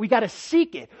a way that we got to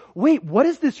seek it. Wait, what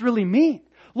does this really mean?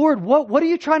 Lord, what are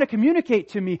you trying to communicate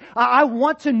to me? I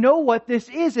want to know what this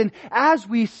is. And as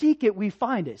we seek it, we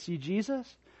find it. See, Jesus,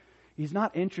 He's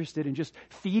not interested in just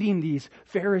feeding these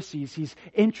Pharisees. He's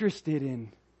interested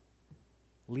in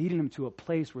leading them to a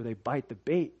place where they bite the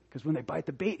bait. Because when they bite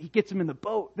the bait, he gets them in the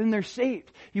boat. Then they're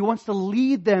saved. He wants to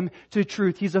lead them to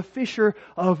truth. He's a fisher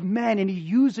of men, and he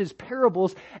uses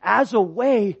parables as a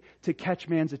way to catch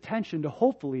man's attention to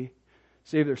hopefully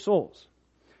save their souls.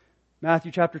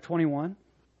 Matthew chapter 21,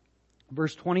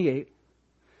 verse 28.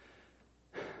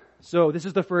 So this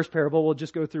is the first parable. We'll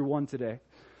just go through one today.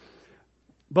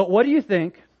 But what do you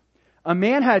think? A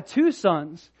man had 2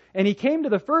 sons, and he came to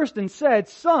the first and said,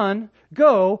 "Son,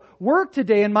 go, work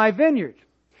today in my vineyard."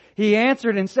 He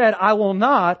answered and said, "I will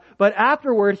not," but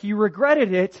afterward he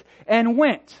regretted it and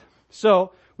went.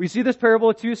 So, we see this parable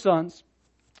of 2 sons.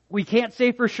 We can't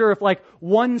say for sure if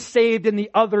one's saved and the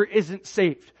other isn't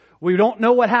saved. We don't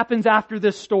know what happens after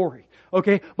this story.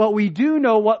 Okay, but we do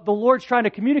know what the Lord's trying to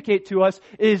communicate to us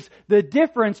is the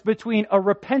difference between a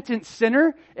repentant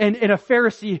sinner and a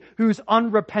Pharisee who's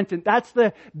unrepentant. That's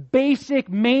the basic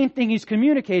main thing he's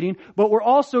communicating, but we're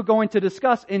also going to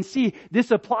discuss and see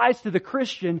this applies to the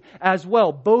Christian as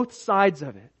well, both sides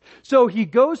of it. So he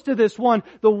goes to this one.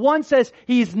 The one says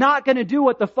he's not going to do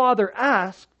what the father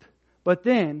asked, but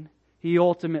then he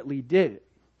ultimately did it.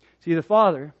 See, the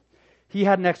father, he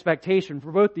had an expectation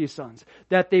for both these sons,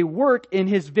 that they work in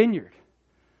his vineyard.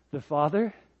 The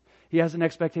father, he has an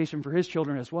expectation for his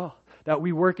children as well, that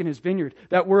we work in his vineyard,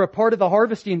 that we're a part of the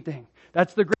harvesting thing.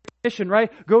 That's the great mission, right?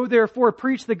 Go therefore,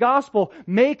 preach the gospel,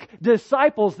 make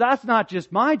disciples. That's not just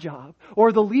my job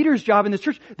or the leader's job in this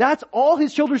church. That's all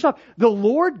his children's job. The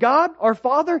Lord God, our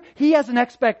Father, he has an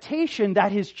expectation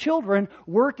that his children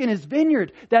work in his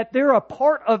vineyard, that they're a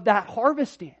part of that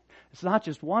harvesting. It's not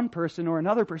just one person or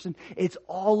another person. It's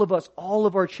all of us. All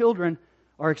of our children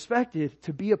are expected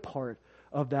to be a part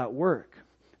of that work.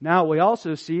 Now we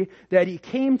also see that he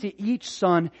came to each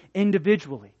son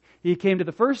individually. He came to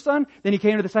the first son, then he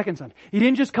came to the second son. He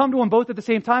didn't just come to them both at the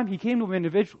same time. He came to them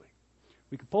individually.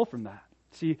 We can pull from that.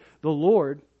 See, the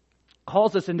Lord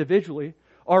calls us individually.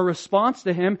 Our response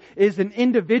to him is an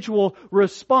individual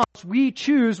response. We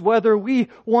choose whether we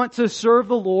want to serve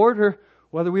the Lord or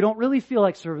whether we don't really feel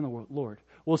like serving the Lord.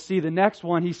 We'll see the next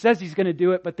one. He says he's going to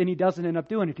do it, but then he doesn't end up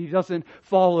doing it. He doesn't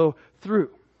follow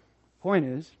through. Point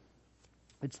is,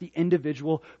 it's the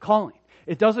individual calling.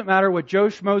 It doesn't matter what Joe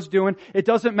Schmo's doing. It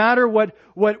doesn't matter what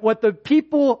the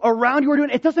people around you are doing.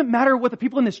 It doesn't matter what the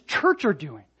people in this church are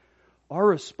doing. Our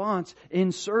response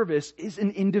in service is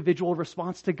an individual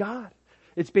response to God.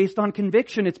 It's based on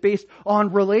conviction. It's based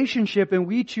on relationship. And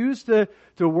we choose to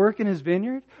work in his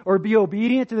vineyard or be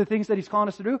obedient to the things that he's calling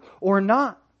us to do or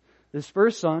not. This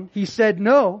first son, he said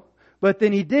no, but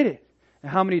then he did it.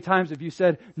 And how many times have you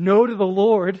said no to the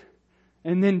Lord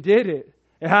and then did it?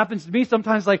 It happens to me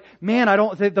sometimes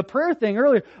the prayer thing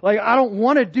earlier, I don't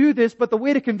want to do this, but the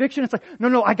weight of conviction, it's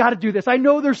no, I got to do this. I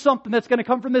know there's something that's going to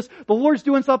come from this. The Lord's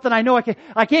doing something. I know I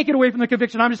can't get away from the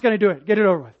conviction. I'm just going to do it. Get it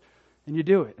over with. And you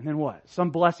do it. And then what? Some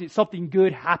blessing, something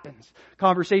good happens.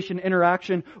 Conversation,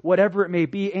 interaction, whatever it may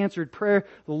be, answered prayer.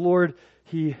 The Lord,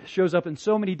 he shows up in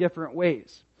so many different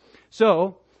ways.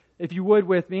 So, if you would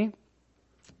with me,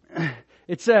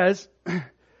 it says,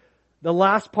 the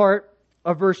last part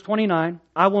of verse 29,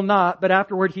 I will not, but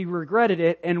afterward he regretted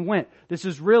it and went. This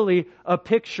is really a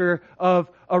picture of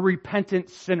a repentant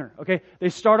sinner. Okay? They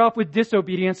start off with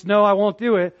disobedience. No, I won't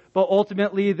do it. But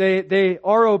ultimately they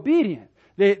are obedient.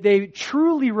 They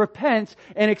truly repent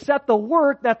and accept the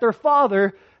work that their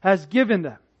father has given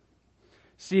them.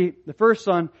 See, the first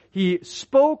son, he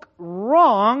spoke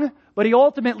wrong, but he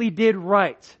ultimately did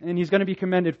right. And he's going to be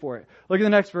commended for it. Look at the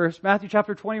next verse, Matthew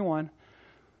chapter 21,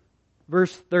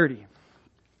 verse 30.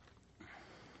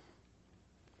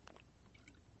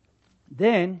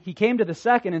 Then he came to the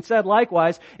second and said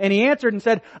likewise, and he answered and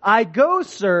said, I go,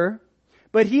 sir,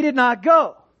 but he did not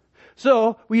go.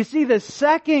 So we see the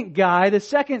second guy, the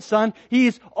second son,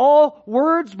 he's all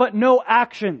words but no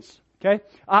actions. Okay?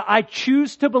 I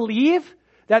choose to believe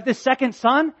that the second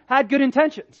son had good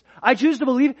intentions. I choose to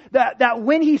believe that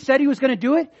when he said he was going to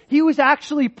do it, he was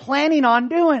actually planning on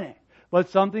doing it. But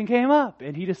something came up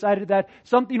and he decided that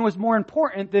something was more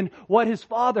important than what his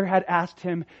father had asked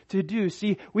him to do.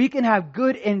 See, we can have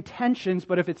good intentions,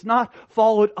 but if it's not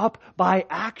followed up by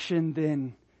action,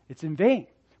 then it's in vain.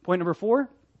 Point number 4.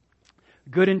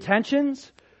 Good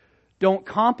intentions don't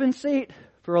compensate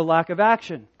for a lack of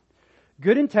action.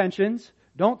 Good intentions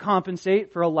don't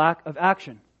compensate for a lack of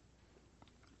action.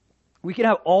 We can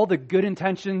have all the good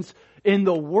intentions in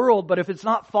the world, but if it's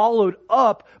not followed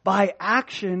up by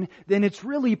action, then it's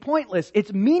really pointless.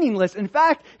 It's meaningless. In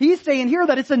fact, he's saying here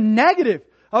that it's a negative.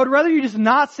 I would rather you just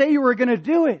not say you were going to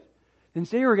do it than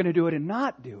say you were going to do it and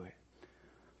not do it.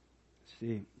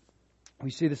 See, we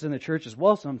see this in the church as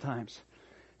well sometimes.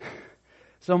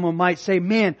 Someone might say,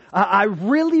 man, I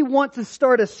really want to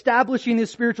start establishing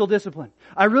this spiritual discipline.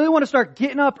 I really want to start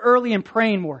getting up early and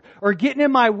praying more, or getting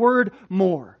in my word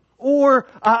more. Or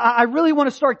I really want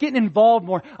to start getting involved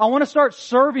more. I want to start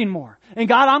serving more. And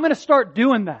God, I'm going to start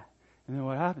doing that. And then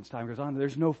what happens? Time goes on.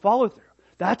 There's no follow through.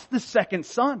 That's the second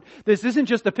son. This isn't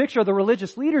just a picture of the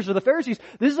religious leaders or the Pharisees.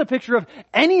 This is a picture of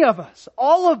any of us,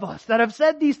 all of us that have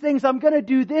said these things. I'm going to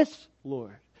do this,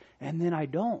 Lord. And then I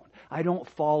don't. I don't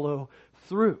follow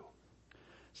through.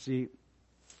 See,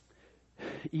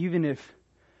 even if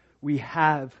we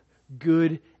have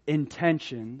good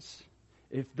intentions,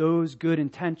 if those good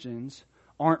intentions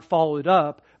aren't followed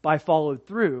up by followed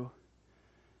through,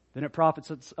 then it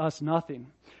profits us nothing.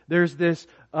 There's this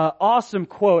awesome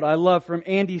quote I love from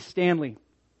Andy Stanley.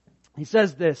 He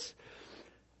says this: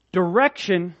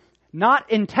 direction, not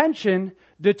intention,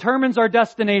 determines our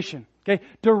destination. Okay?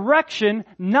 Direction,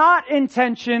 not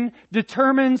intention,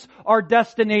 determines our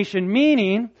destination.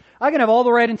 Meaning, I can have all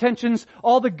the right intentions,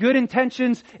 all the good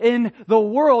intentions in the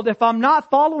world. If I'm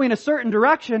not following a certain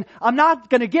direction, I'm not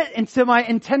going to get into my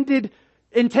intended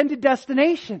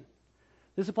destination.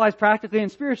 This applies practically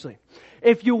and spiritually.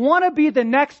 If you want to be the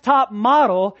next top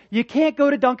model, you can't go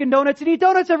to Dunkin' Donuts and eat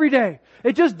donuts every day.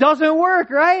 It just doesn't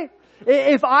work, right?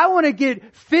 If I want to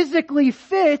get physically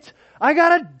fit, I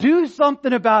gotta do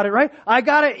something about it, right? I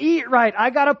gotta eat right. I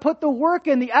gotta put the work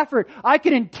in, the effort. I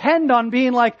can intend on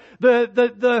being like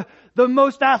the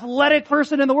most athletic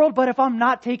person in the world, but if I'm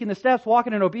not taking the steps,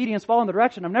 walking in obedience, following the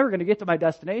direction, I'm never going to get to my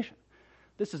destination.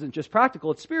 This isn't just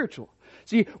practical, it's spiritual.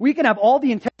 See, we can have all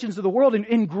the intentions of the world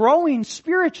in growing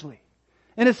spiritually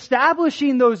and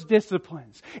establishing those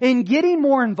disciplines and getting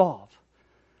more involved.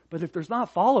 But if there's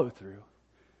not follow through,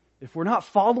 if we're not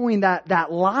following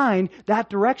that line, that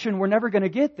direction, we're never going to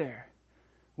get there.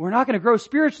 We're not going to grow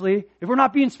spiritually if we're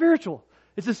not being spiritual.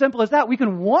 It's as simple as that. We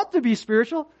can want to be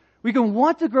spiritual. We can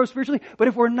want to grow spiritually, but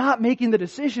if we're not making the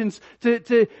decisions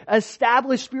to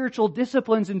establish spiritual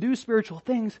disciplines and do spiritual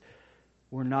things,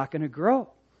 we're not going to grow.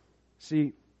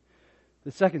 See,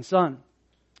 the second son,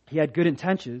 he had good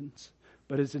intentions,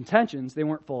 but his intentions, they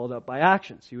weren't followed up by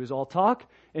actions. He was all talk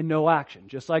and no action,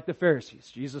 just like the Pharisees.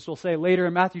 Jesus will say later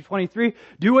in Matthew 23,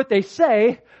 do what they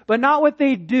say, but not what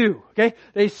they do. Okay?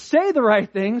 They say the right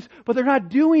things, but they're not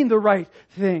doing the right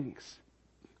things.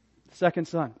 Second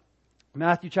son,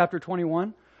 Matthew chapter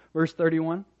 21, verse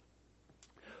 31.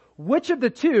 Which of the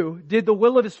two did the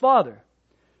will of his father?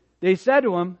 They said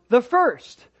to him, the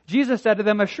first. Jesus said to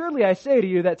them, assuredly I say to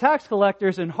you that tax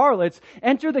collectors and harlots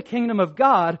enter the kingdom of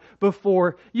God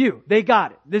before you. They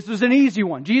got it. This was an easy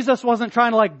one. Jesus wasn't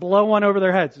trying to blow one over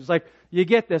their heads. It's like, you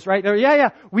get this, right?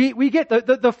 We get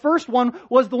the first one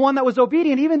was the one that was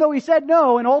obedient, even though he said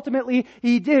no, and ultimately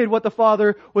he did what the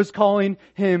Father was calling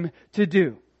him to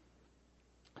do.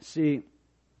 See,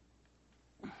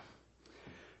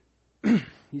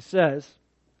 he says,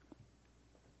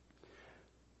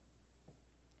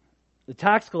 the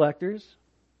tax collectors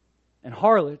and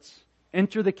harlots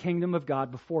enter the kingdom of God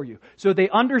before you. So they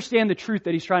understand the truth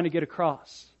that he's trying to get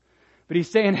across. But he's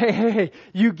saying, hey,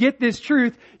 you get this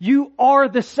truth. You are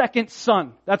the second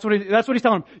son. That's what he's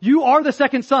telling them. You are the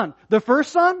second son. The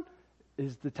first son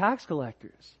is the tax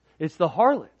collectors. It's the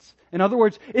harlots. In other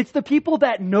words, it's the people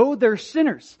that know they're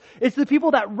sinners. It's the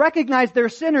people that recognize they're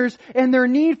sinners and their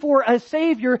need for a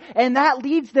Savior, and that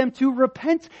leads them to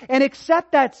repent and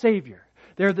accept that Savior.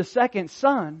 They're the second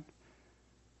son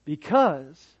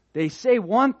because they say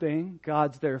one thing,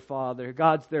 God's their Father,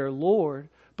 God's their Lord,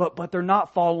 but they're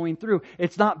not following through.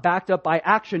 It's not backed up by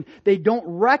action. They don't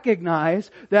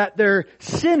recognize that they're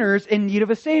sinners in need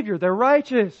of a Savior. They're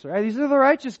righteous, right? These are the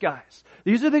righteous guys.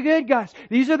 These are the good guys.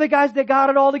 These are the guys that got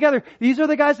it all together. These are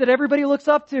the guys that everybody looks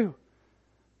up to.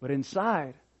 But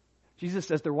inside, Jesus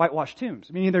says they're whitewashed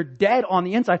tombs, meaning they're dead on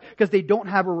the inside because they don't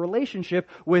have a relationship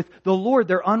with the Lord.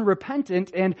 They're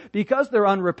unrepentant, and because they're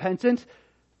unrepentant,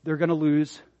 they're going to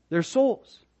lose their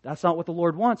souls. That's not what the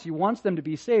Lord wants. He wants them to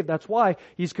be saved. That's why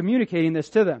He's communicating this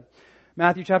to them.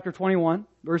 Matthew chapter 21,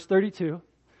 verse 32.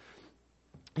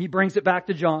 He brings it back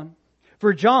to John.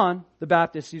 For John, the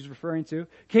Baptist he's referring to,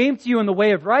 came to you in the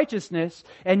way of righteousness,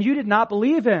 and you did not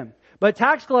believe him. But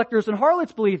tax collectors and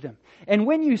harlots believed him. And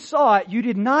when you saw it, you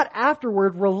did not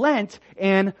afterward relent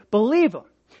and believe him.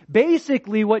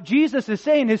 Basically, what Jesus is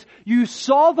saying is, you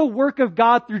saw the work of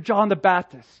God through John the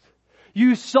Baptist.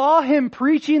 You saw him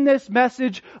preaching this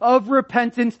message of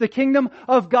repentance. The kingdom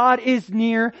of God is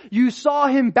near. You saw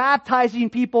him baptizing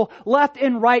people left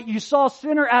and right. You saw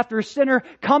sinner after sinner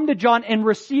come to John and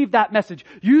receive that message.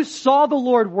 You saw the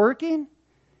Lord working,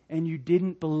 and you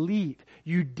didn't believe.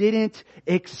 You didn't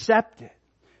accept it.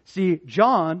 See,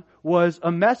 John was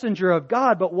a messenger of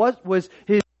God, but what was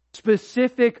his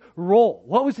specific role?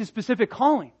 What was his specific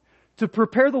calling? To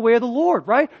prepare the way of the Lord,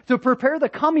 right? To prepare the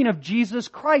coming of Jesus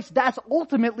Christ. That's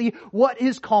ultimately what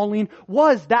his calling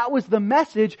was. That was the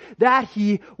message that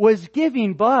he was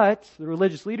giving. But the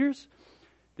religious leaders,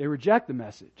 they reject the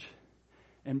message.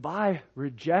 And by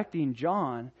rejecting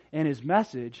John and his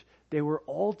message, they were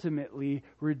ultimately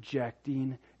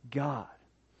rejecting God.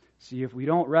 See, if we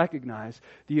don't recognize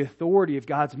the authority of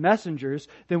God's messengers,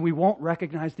 then we won't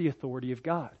recognize the authority of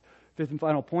God. Fifth and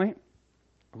final point.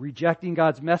 Rejecting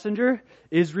God's messenger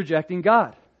is rejecting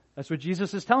God. That's what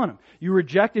Jesus is telling him. You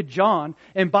rejected John,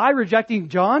 and by rejecting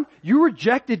John, you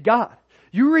rejected God.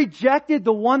 You rejected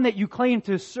the one that you claim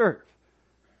to serve.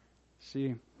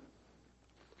 See,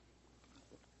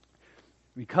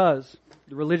 because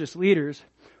the religious leaders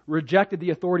rejected the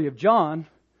authority of John,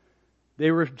 they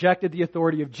rejected the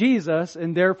authority of Jesus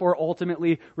and therefore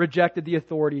ultimately rejected the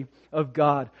authority of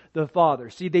God the Father.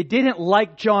 See, they didn't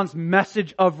like John's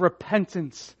message of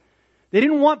repentance. They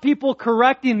didn't want people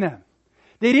correcting them.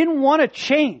 They didn't want to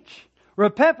change.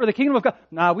 Repent for the kingdom of God.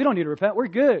 Nah, we don't need to repent. We're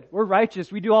good. We're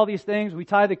righteous. We do all these things. We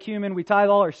tithe the cumin. We tithe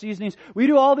all our seasonings. We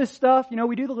do all this stuff.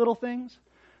 We do the little things.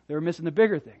 They were missing the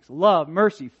bigger things. Love,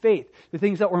 mercy, faith. The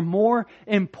things that were more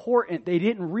important. They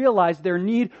didn't realize their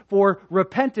need for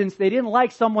repentance. They didn't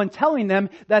like someone telling them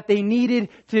that they needed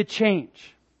to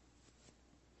change.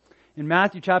 In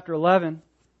Matthew chapter 11,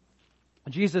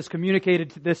 Jesus communicated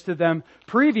this to them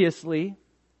previously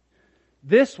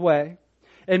this way.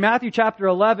 In Matthew chapter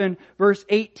 11, verse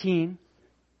 18,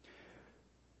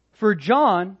 "For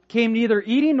John came neither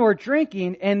eating nor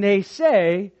drinking, and they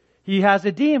say he has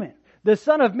a demon. The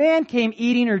Son of Man came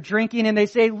eating or drinking, and they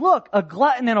say, look, a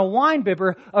glutton and a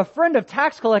winebibber, a friend of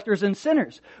tax collectors and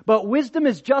sinners. But wisdom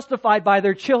is justified by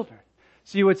their children."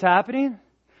 See what's happening?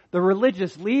 The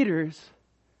religious leaders,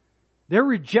 they're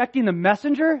rejecting the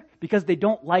messenger because they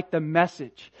don't like the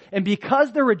message. And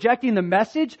because they're rejecting the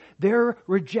message, they're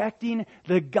rejecting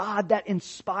the God that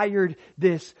inspired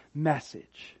this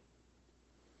message.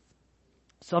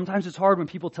 Sometimes it's hard when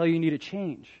people tell you need to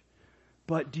change.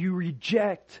 But do you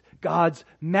reject God's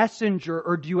messenger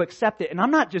or do you accept it? And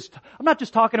I'm not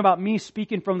just talking about me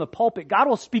speaking from the pulpit. God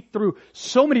will speak through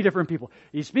so many different people.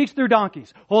 He speaks through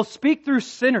donkeys. He'll speak through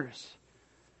sinners.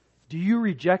 Do you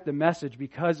reject the message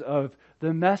because of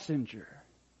the messenger?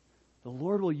 The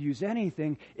Lord will use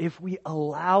anything if we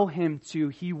allow Him to.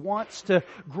 He wants to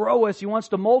grow us. He wants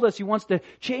to mold us. He wants to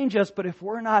change us. But if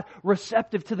we're not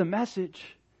receptive to the message,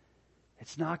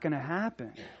 it's not going to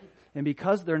happen. And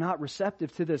because they're not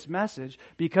receptive to this message,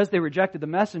 because they rejected the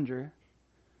messenger,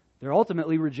 they're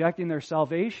ultimately rejecting their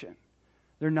salvation.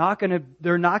 They're not going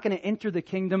to enter the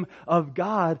kingdom of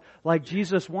God like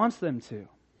Jesus wants them to.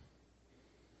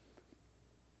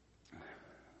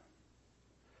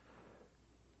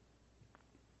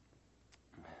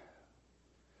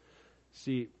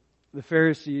 See, the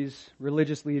Pharisees,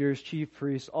 religious leaders, chief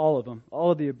priests, all of them,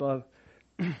 all of the above,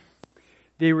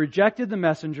 they rejected the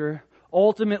messenger,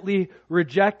 ultimately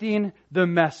rejecting the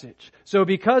message. So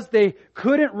because they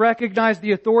couldn't recognize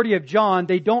the authority of John,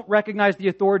 they don't recognize the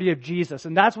authority of Jesus.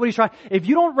 And that's what he's trying. If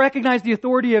you don't recognize the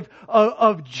authority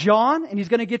of John, and he's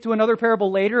going to get to another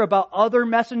parable later about other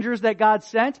messengers that God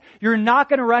sent, you're not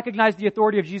going to recognize the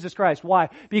authority of Jesus Christ. Why?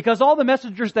 Because all the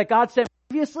messengers that God sent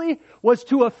previously was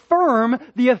to affirm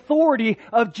the authority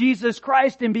of Jesus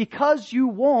Christ. And because you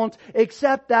won't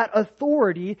accept that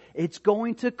authority, it's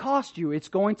going to cost you. It's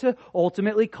going to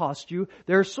ultimately cost you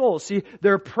their soul. See,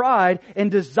 their pride and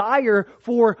desire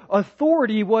for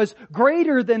authority was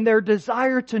greater than their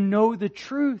desire to know the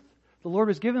truth. The Lord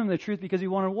was giving them the truth because He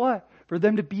wanted what? For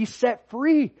them to be set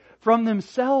free from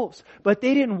themselves. But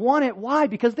they didn't want it. Why?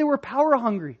 Because they were power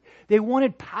hungry. They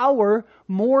wanted power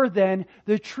more than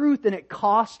the truth, and it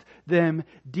cost them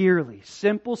dearly.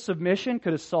 Simple submission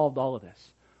could have solved all of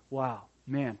this. Wow,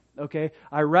 man. Okay,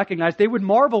 I recognize they would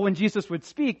marvel when Jesus would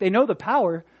speak. They know the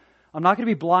power. I'm not going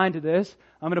to be blind to this.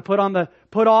 I'm going to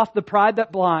put off the pride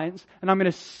that blinds, and I'm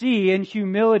going to see in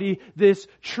humility this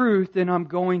truth, and I'm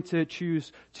going to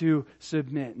choose to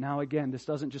submit. Now again, this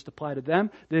doesn't just apply to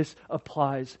them. This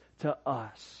applies to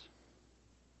us.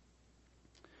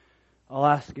 I'll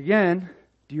ask again,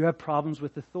 do you have problems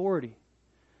with authority?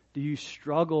 Do you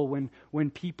struggle when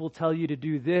people tell you to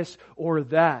do this or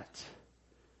that?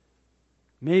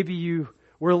 Maybe you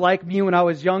were like me when I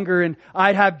was younger and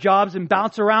I'd have jobs and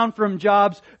bounce around from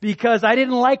jobs because I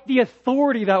didn't like the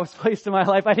authority that was placed in my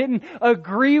life. I didn't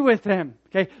agree with Him.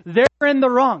 Okay, they're in the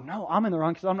wrong. No, I'm in the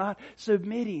wrong because I'm not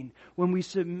submitting. When we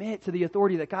submit to the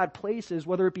authority that God places,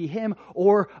 whether it be Him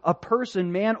or a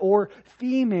person, man or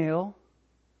female,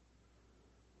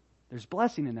 There's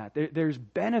blessing in that. There's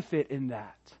benefit in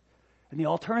that. And the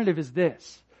alternative is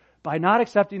this. By not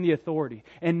accepting the authority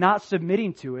and not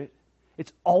submitting to it,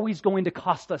 it's always going to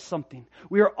cost us something.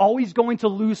 We are always going to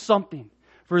lose something.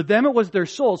 For them, it was their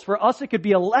souls. For us, it could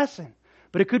be a lesson.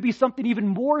 But it could be something even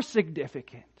more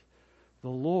significant. The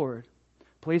Lord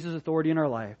places authority in our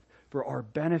life for our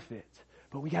benefit.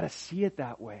 But we got to see it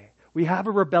that way. We have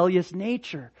a rebellious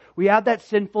nature. We have that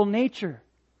sinful nature.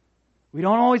 We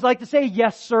don't always like to say,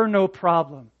 yes, sir, no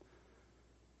problem.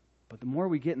 But the more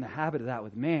we get in the habit of that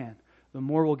with man, the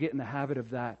more we'll get in the habit of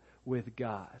that with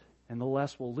God. And the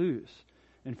less we'll lose.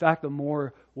 In fact, the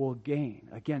more we'll gain.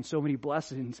 Again, so many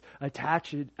blessings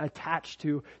attached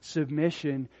to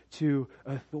submission to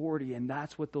authority. And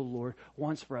that's what the Lord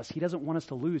wants for us. He doesn't want us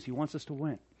to lose. He wants us to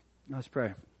win. Let's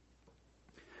pray.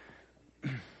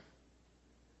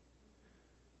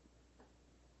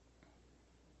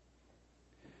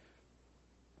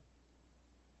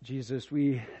 Jesus,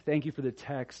 we thank you for the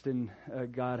text and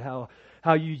God,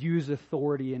 how you use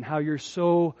authority and how you're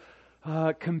so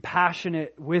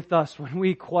compassionate with us when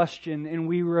we question and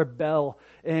we rebel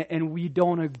and we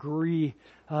don't agree,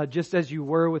 just as you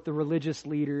were with the religious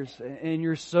leaders. And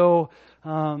you're so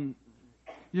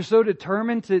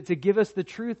determined to give us the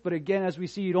truth, but again, as we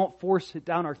see, you don't force it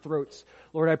down our throats.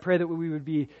 Lord, I pray that we would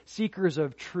be seekers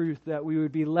of truth, that we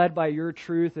would be led by your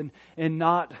truth and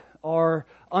not our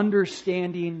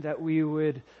understanding, that we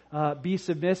would be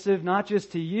submissive, not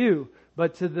just to you,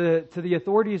 but to the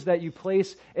authorities that you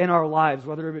place in our lives,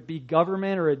 whether it be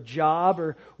government or a job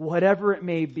or whatever it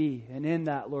may be. And in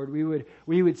that, Lord,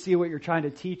 we would see what you're trying to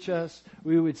teach us.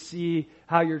 We would see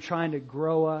how you're trying to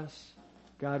grow us.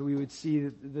 God, we would see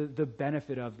the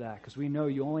benefit of that, because we know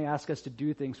you only ask us to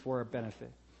do things for our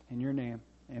benefit. In your name,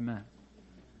 amen.